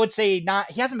 I would say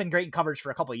not. He hasn't been great in coverage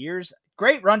for a couple of years.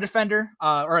 Great run defender,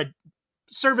 or a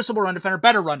serviceable run defender,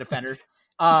 better run defender.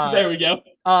 There we go.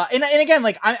 And again,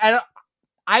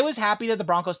 I was happy that the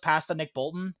Broncos passed on Nick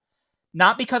Bolton,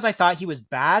 not because I thought he was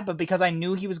bad, but because I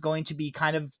knew he was going to be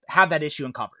kind of have that issue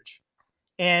in coverage,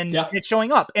 and it's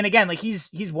showing up. And again, he's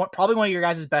probably one of your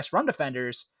guys' best run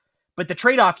defenders, but the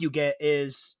trade-off you get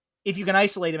is if you can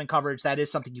isolate him in coverage, that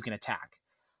is something you can attack.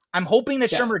 I'm hoping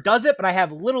that Shurmur does it, but I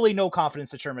have literally no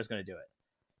confidence that Shurmur is going to do it.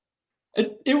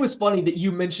 It was funny that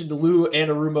you mentioned Lou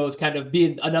Anarumo as kind of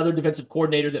being another defensive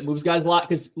coordinator that moves guys a lot,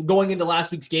 because going into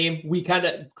last week's game,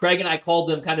 Craig and I called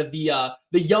him kind of the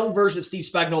young version of Steve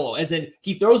Spagnuolo, as in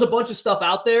he throws a bunch of stuff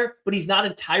out there, but he's not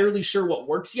entirely sure what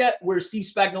works yet, where Steve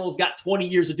Spagnuolo's got 20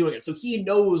 years of doing it. So he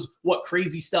knows what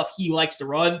crazy stuff he likes to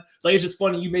run. So it's just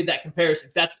funny you made that comparison.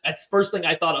 That's the first thing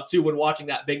I thought of too when watching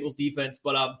that Bengals defense.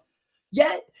 But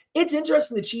it's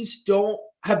interesting the Chiefs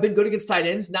have been good against tight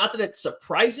ends. Not that it's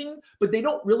surprising, but they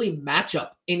don't really match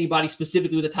up anybody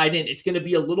specifically with a tight end. It's going to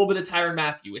be a little bit of Tyrann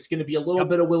Mathieu. It's going to be a little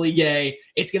bit of Willie Gay.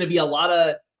 It's going to be a lot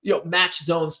of match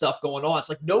zone stuff going on. It's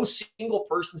like no single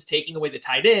person's taking away the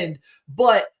tight end.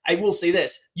 But I will say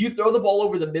this: you throw the ball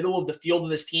over the middle of the field of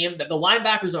this team, that the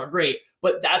linebackers aren't great,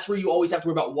 but that's where you always have to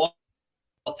worry about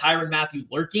Tyrann Mathieu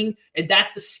lurking, and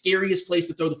that's the scariest place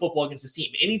to throw the football against this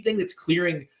team. Anything that's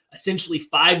clearing essentially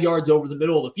 5 yards over the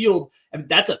middle of the field, I mean,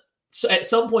 so at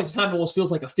some points in time, it almost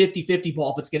feels like a 50-50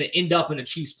 ball if it's going to end up in a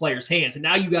Chiefs player's hands. And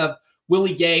now you have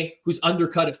Willie Gay, who's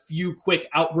undercut a few quick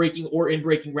outbreaking or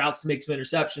in-breaking routes to make some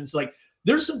interceptions. So,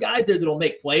 there's some guys there that'll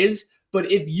make plays,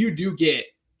 but if you do get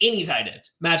any tight end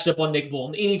matched up on Nick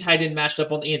Bolton, any tight end matched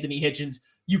up on Anthony Hitchens,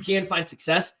 you can find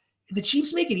success. The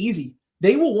Chiefs make it easy.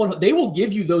 They will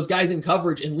give you those guys in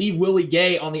coverage and leave Willie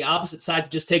Gay on the opposite side to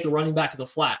just take a running back to the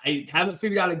flat. I haven't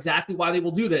figured out exactly why they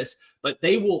will do this, but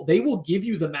they will give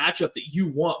you the matchup that you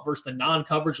want versus the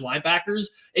non-coverage linebackers.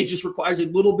 It just requires a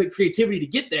little bit of creativity to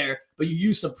get there, but you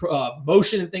use some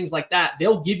motion and things like that.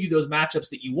 They'll give you those matchups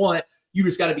that you want. You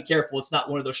just got to be careful. It's not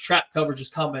one of those trap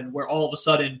coverages coming where all of a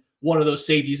sudden one of those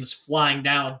safeties is flying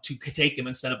down to take him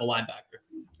instead of a linebacker.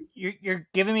 You're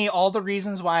giving me all the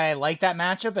reasons why I like that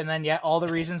matchup, and then yet all the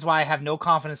reasons why I have no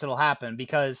confidence it'll happen,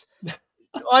 because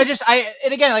I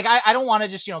don't want to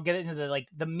just, get into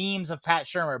the memes of Pat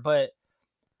Shurmur, but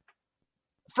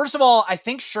first of all, I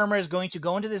think Shurmur is going to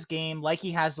go into this game like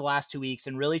he has the last 2 weeks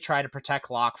and really try to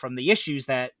protect Lock from the issues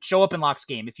that show up in Lock's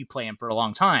game if you play him for a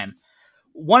long time.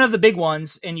 One of the big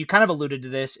ones, and you kind of alluded to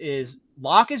this, is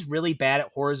Lock is really bad at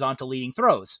horizontal leading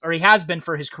throws, or he has been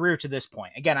for his career to this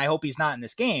point. Again, I hope he's not in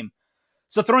this game.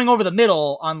 So throwing over the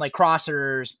middle on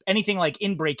crossers, anything like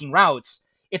in-breaking routes,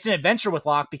 it's an adventure with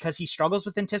Lock because he struggles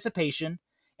with anticipation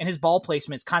and his ball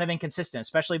placement is kind of inconsistent,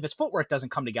 especially if his footwork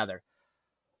doesn't come together.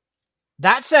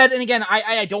 That said, and again,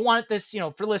 I don't want this,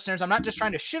 for listeners, I'm not just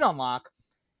trying to shit on Lock.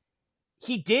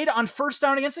 He did on first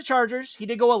down against the Chargers. He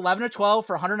did go 11 or 12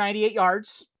 for 198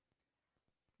 yards.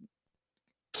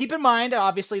 Keep in mind,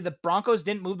 obviously, the Broncos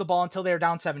didn't move the ball until they were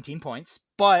down 17 points.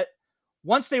 But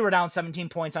once they were down 17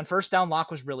 points on first down,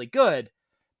 Locke was really good.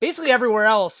 Basically everywhere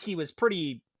else, he was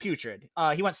pretty putrid.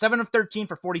 He went 7 of 13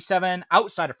 for 47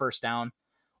 outside of first down.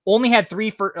 Only had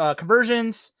 3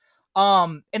 conversions.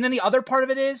 And then the other part of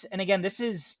it is, and again, this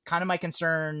is kind of my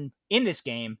concern in this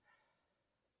game,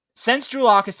 since Drew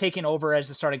Lock has taken over as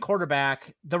the starting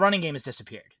quarterback, the running game has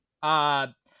disappeared.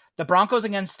 The Broncos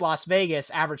against Las Vegas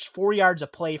averaged 4 yards a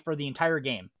play for the entire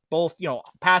game, both,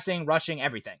 passing, rushing,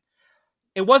 everything.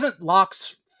 It wasn't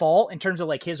Lock's fault in terms of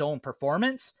like his own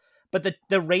performance, but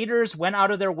the Raiders went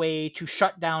out of their way to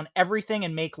shut down everything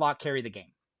and make Lock carry the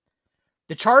game.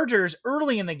 The Chargers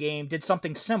early in the game did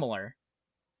something similar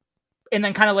and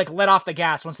then kind of like let off the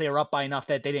gas once they were up by enough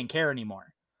that they didn't care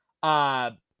anymore.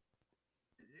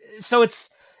 So it's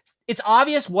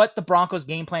obvious what the Broncos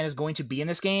game plan is going to be in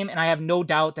this game. And I have no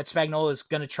doubt that Spagnuolo is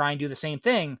going to try and do the same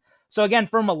thing. So again,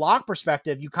 from a Lock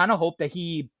perspective, you kind of hope that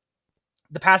the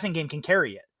passing game can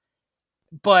carry it,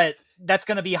 but that's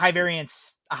going to be a high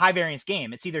variance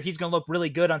game. It's either he's going to look really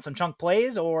good on some chunk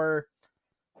plays or.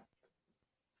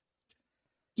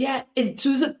 Yeah. And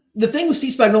so the thing with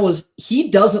Steve Spagnuolo is he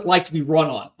doesn't like to be run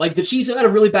on. Like the Chiefs have had a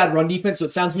really bad run defense. So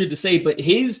it sounds weird to say, but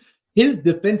his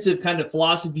defensive kind of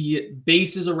philosophy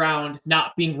bases around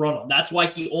not being run on. That's why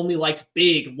he only likes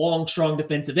big, long, strong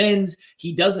defensive ends.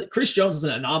 Chris Jones is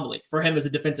an anomaly for him as a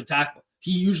defensive tackle.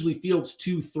 He usually fields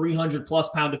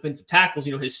 300+ pound defensive tackles,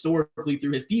 historically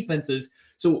through his defenses.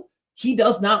 So he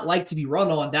does not like to be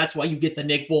run on. That's why you get the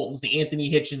Nick Boltons, the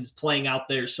Anthony Hitchens playing out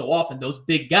there so often, those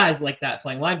big guys like that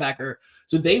playing linebacker.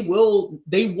 So they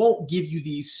won't give you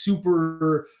these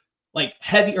super like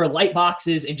heavy or light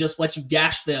boxes and just let you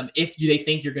gash them if they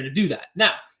think you're going to do that.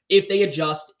 Now, if they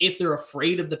adjust, if they're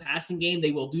afraid of the passing game,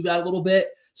 they will do that a little bit.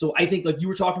 So I think like you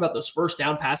were talking about those first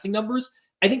down passing numbers,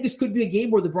 I think this could be a game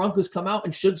where the Broncos come out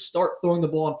and should start throwing the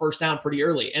ball on first down pretty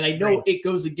early. And I know it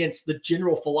goes against the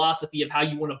general philosophy of how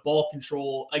you want to ball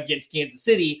control against Kansas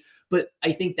City, but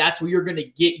I think that's where you're going to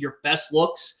get your best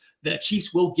looks. The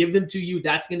Chiefs will give them to you.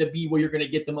 That's going to be where you're going to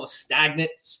get the most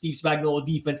stagnant Steve Spagnuolo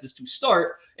defenses to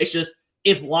start. It's just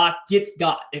if Locke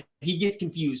if he gets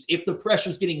confused, if the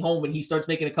pressure's getting home and he starts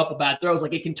making a couple bad throws,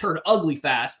 like it can turn ugly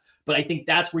fast. But I think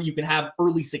that's where you can have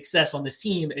early success on this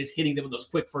team is hitting them with those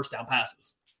quick first down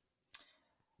passes.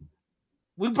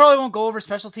 We probably won't go over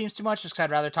special teams too much just because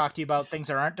I'd rather talk to you about things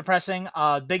that aren't depressing.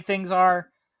 Big things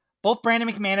are both Brandon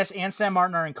McManus and Sam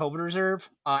Martin are in COVID reserve.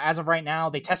 As of right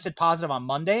now, they tested positive on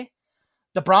Monday.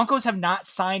 The Broncos have not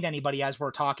signed anybody as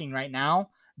we're talking right now.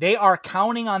 They are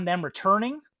counting on them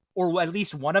returning, or at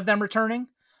least one of them returning.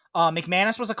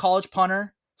 McManus was a college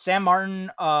punter. Sam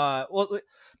Martin,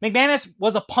 McManus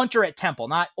was a punter at Temple,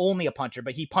 not only a punter,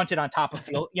 but he punted on top of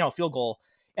field goal.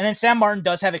 And then Sam Martin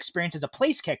does have experience as a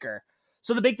place kicker.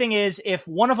 So the big thing is if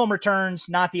one of them returns,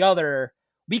 not the other,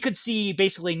 we could see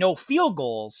basically no field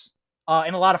goals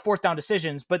and a lot of fourth down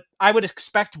decisions, but I would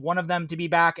expect one of them to be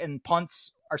back and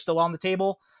punts are still on the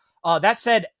table. That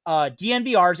said,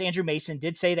 DNVR's Andrew Mason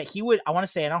did say that he would, I want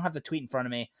to say, I don't have the tweet in front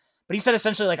of me, but he said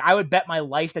essentially like, I would bet my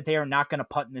life that they are not going to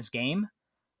punt in this game,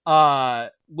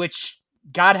 which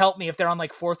God help me if they're on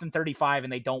like 4th and 35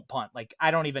 and they don't punt. Like,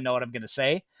 I don't even know what I'm going to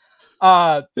say.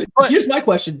 But here's my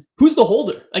question. Who's the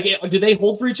holder? Like, do they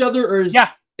hold for each other or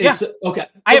Yeah. Okay.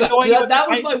 I have no idea. That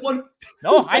was my one.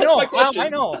 No, I know. I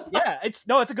know. Yeah. It's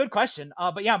a good question.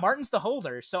 But yeah, Martin's the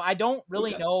holder. So I don't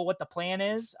really know what the plan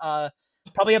is.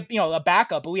 Probably a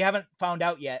backup, but we haven't found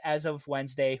out yet as of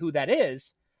Wednesday who that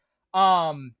is.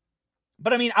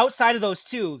 But I mean, outside of those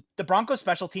two, the Broncos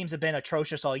special teams have been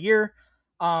atrocious all year.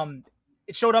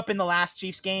 It showed up in the last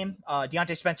Chiefs game.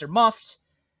 Deontay Spencer muffed.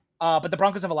 But the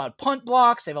Broncos have allowed punt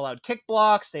blocks. They've allowed kick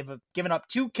blocks. They've given up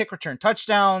 2 kick return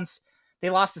touchdowns. They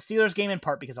lost the Steelers game in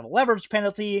part because of a leverage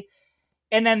penalty.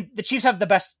 And then the Chiefs have the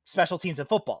best special teams in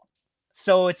football.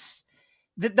 So it's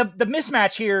the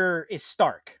mismatch here is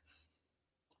stark.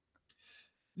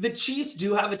 The Chiefs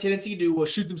do have a tendency to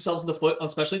shoot themselves in the foot on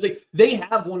special teams. Like, they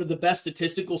have one of the best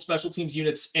statistical special teams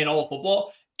units in all of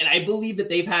football. And I believe that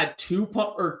they've had 2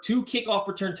 kickoff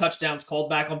return touchdowns called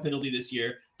back on penalty this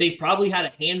year. They've probably had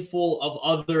a handful of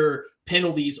other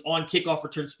penalties on kickoff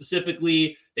return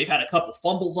specifically. They've had a couple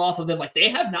fumbles off of them. Like, they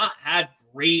have not had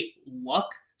great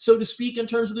luck, so to speak, in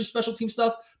terms of their special team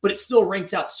stuff, but it still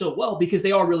ranks out so well because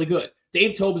they are really good.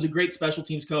 Dave Toub is a great special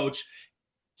teams coach.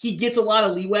 He gets a lot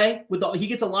of leeway he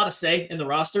gets a lot of say in the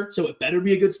roster. So it better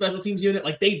be a good special teams unit.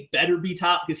 Like, they better be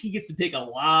top because he gets to pick a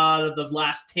lot of the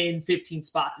last 10, 15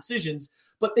 spot decisions,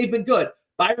 but they've been good.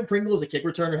 Byron Pringle as a kick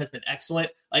returner has been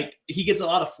excellent. Like, he gets a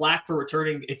lot of flack for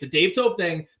returning. It's a Dave Toub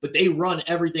thing, but they run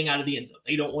everything out of the end zone.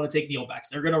 They don't want to take kneelbacks.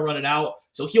 They're going to run it out.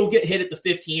 So he'll get hit at the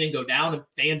 15 and go down and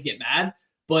fans get mad.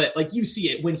 But like you see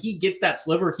it, when he gets that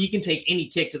sliver, he can take any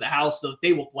kick to the house. So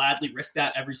they will gladly risk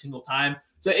that every single time.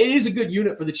 So it is a good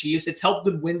unit for the Chiefs. It's helped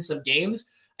them win some games.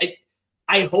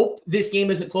 I hope this game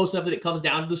isn't close enough that it comes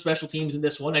down to the special teams in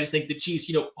this one. I just think the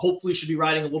Chiefs, hopefully should be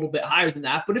riding a little bit higher than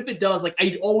that. But if it does, like,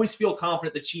 I always feel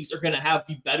confident the Chiefs are going to have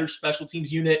the better special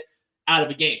teams unit out of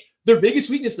a game. Their biggest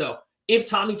weakness, though, if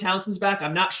Tommy Townsend's back,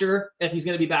 I'm not sure if he's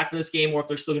going to be back for this game or if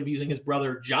they're still going to be using his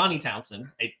brother, Johnny Townsend.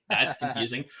 That's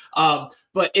confusing.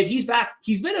 But if he's back,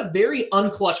 he's been a very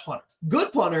unclutch punter.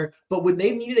 Good punter, but when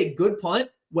they've needed a good punt,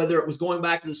 whether it was going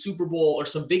back to the Super Bowl or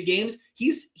some big games,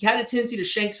 he had a tendency to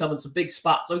shank some in some big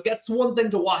spots. So that's one thing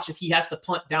to watch if he has to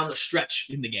punt down the stretch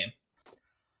in the game.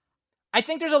 I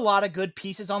think there's a lot of good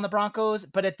pieces on the Broncos,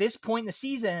 but at this point in the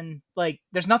season, like,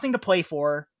 there's nothing to play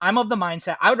for. I'm of the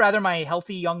mindset I would rather my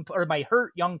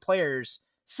hurt young players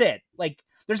sit. Like,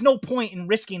 there's no point in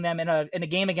risking them in a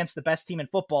game against the best team in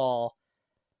football.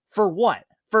 For what?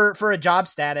 For a job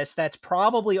status that's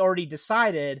probably already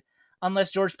decided,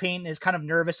 unless George Payton is kind of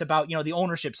nervous about, the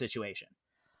ownership situation.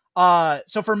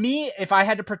 So for me, if I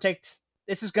had to predict,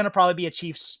 this is going to probably be a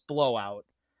Chiefs blowout.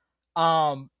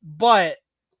 But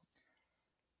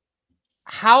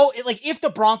if the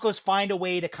Broncos find a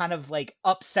way to kind of like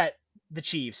upset the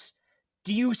Chiefs,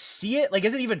 do you see it? Like,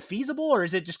 is it even feasible, or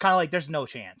is it just kind of like there's no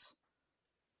chance?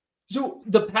 So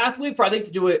the pathway for, I think,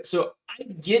 to do it, so I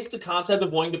get the concept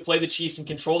of wanting to play the Chiefs and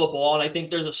control the ball, and I think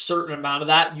there's a certain amount of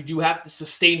that. You do have to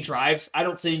sustain drives. I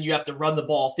don't say you have to run the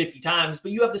ball 50 times,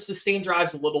 but you have to sustain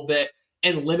drives a little bit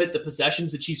and limit the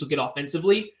possessions the Chiefs will get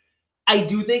offensively. I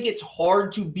do think it's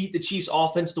hard to beat the Chiefs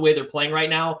offense the way they're playing right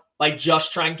now by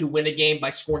just trying to win a game by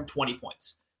scoring 20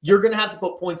 points. You're going to have to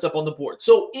put points up on the board.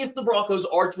 So if the Broncos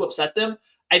are to upset them,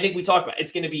 I think we talked about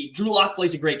it's going to be Drew Lock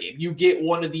plays a great game. You get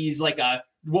one of these, like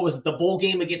what was it, the bowl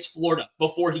game against Florida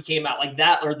before he came out, like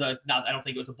that, or I don't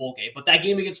think it was a bowl game, but that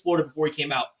game against Florida before he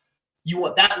came out. You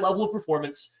want that level of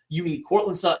performance. You need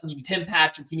Cortland Sutton, you need Tim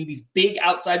Patrick, you need these big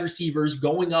outside receivers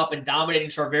going up and dominating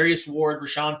Charvarius Ward,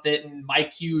 Rashawn Fitton,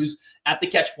 Mike Hughes at the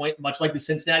catch point, much like the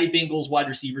Cincinnati Bengals wide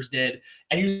receivers did.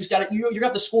 And you just got to, you're going to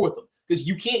have to score with them, because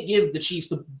you can't give the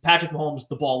Chiefs, Patrick Mahomes,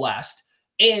 the ball last.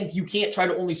 And you can't try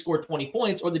to only score 20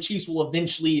 points, or the Chiefs will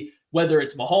eventually, whether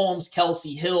it's Mahomes,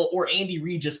 Kelsey, Hill, or Andy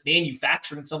Reid just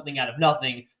manufacturing something out of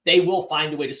nothing, they will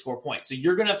find a way to score points. So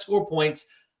you're going to have to score points.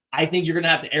 I think you're going to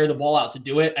have to air the ball out to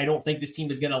do it. I don't think this team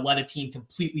is going to let a team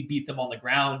completely beat them on the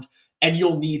ground. And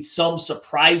you'll need some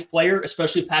surprise player,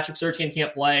 especially if Patrick Surtain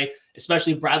can't play,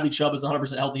 especially if Bradley Chubb is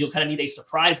 100% healthy. You'll kind of need a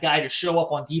surprise guy to show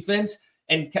up on defense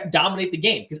and dominate the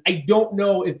game. Because I don't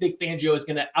know if Vic Fangio is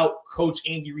going to out-coach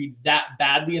Andy Reid that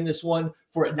badly in this one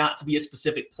for it not to be a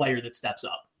specific player that steps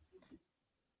up.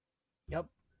 Yep.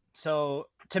 So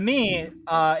to me,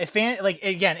 if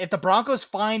the Broncos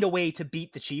find a way to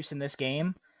beat the Chiefs in this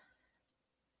game,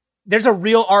 there's a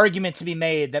real argument to be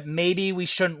made that maybe we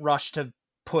shouldn't rush to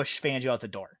push Fangio out the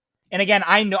door. And again,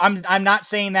 I know I'm not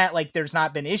saying that like there's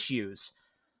not been issues,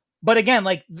 but again,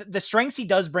 like the strengths he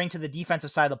does bring to the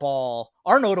defensive side of the ball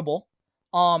are notable.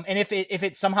 And if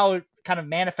it somehow kind of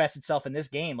manifests itself in this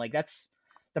game, like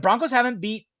the Broncos haven't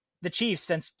beat the Chiefs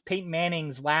since Peyton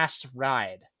Manning's last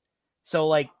ride. So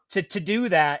like to do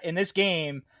that in this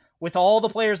game with all the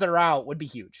players that are out would be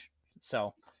huge.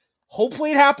 So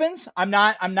hopefully it happens. I'm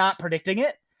not predicting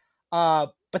it.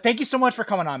 But thank you so much for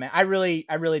coming on, man. I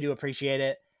really do appreciate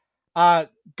it.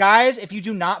 Guys, if you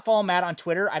do not follow Matt on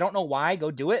Twitter, I don't know why,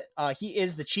 go do it. He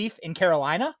is the Chief in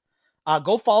Carolina.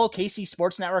 Go follow KC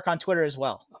Sports Network on Twitter as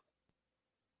well.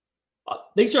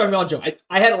 Thanks for having me on, Joe.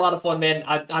 I had a lot of fun, man.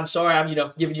 I'm sorry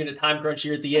I'm giving you a time crunch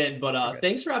here at the end, but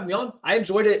thanks for having me on. I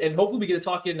enjoyed it, and hopefully we get to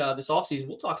talk in this offseason.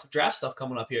 We'll talk some draft stuff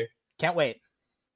coming up here. Can't wait.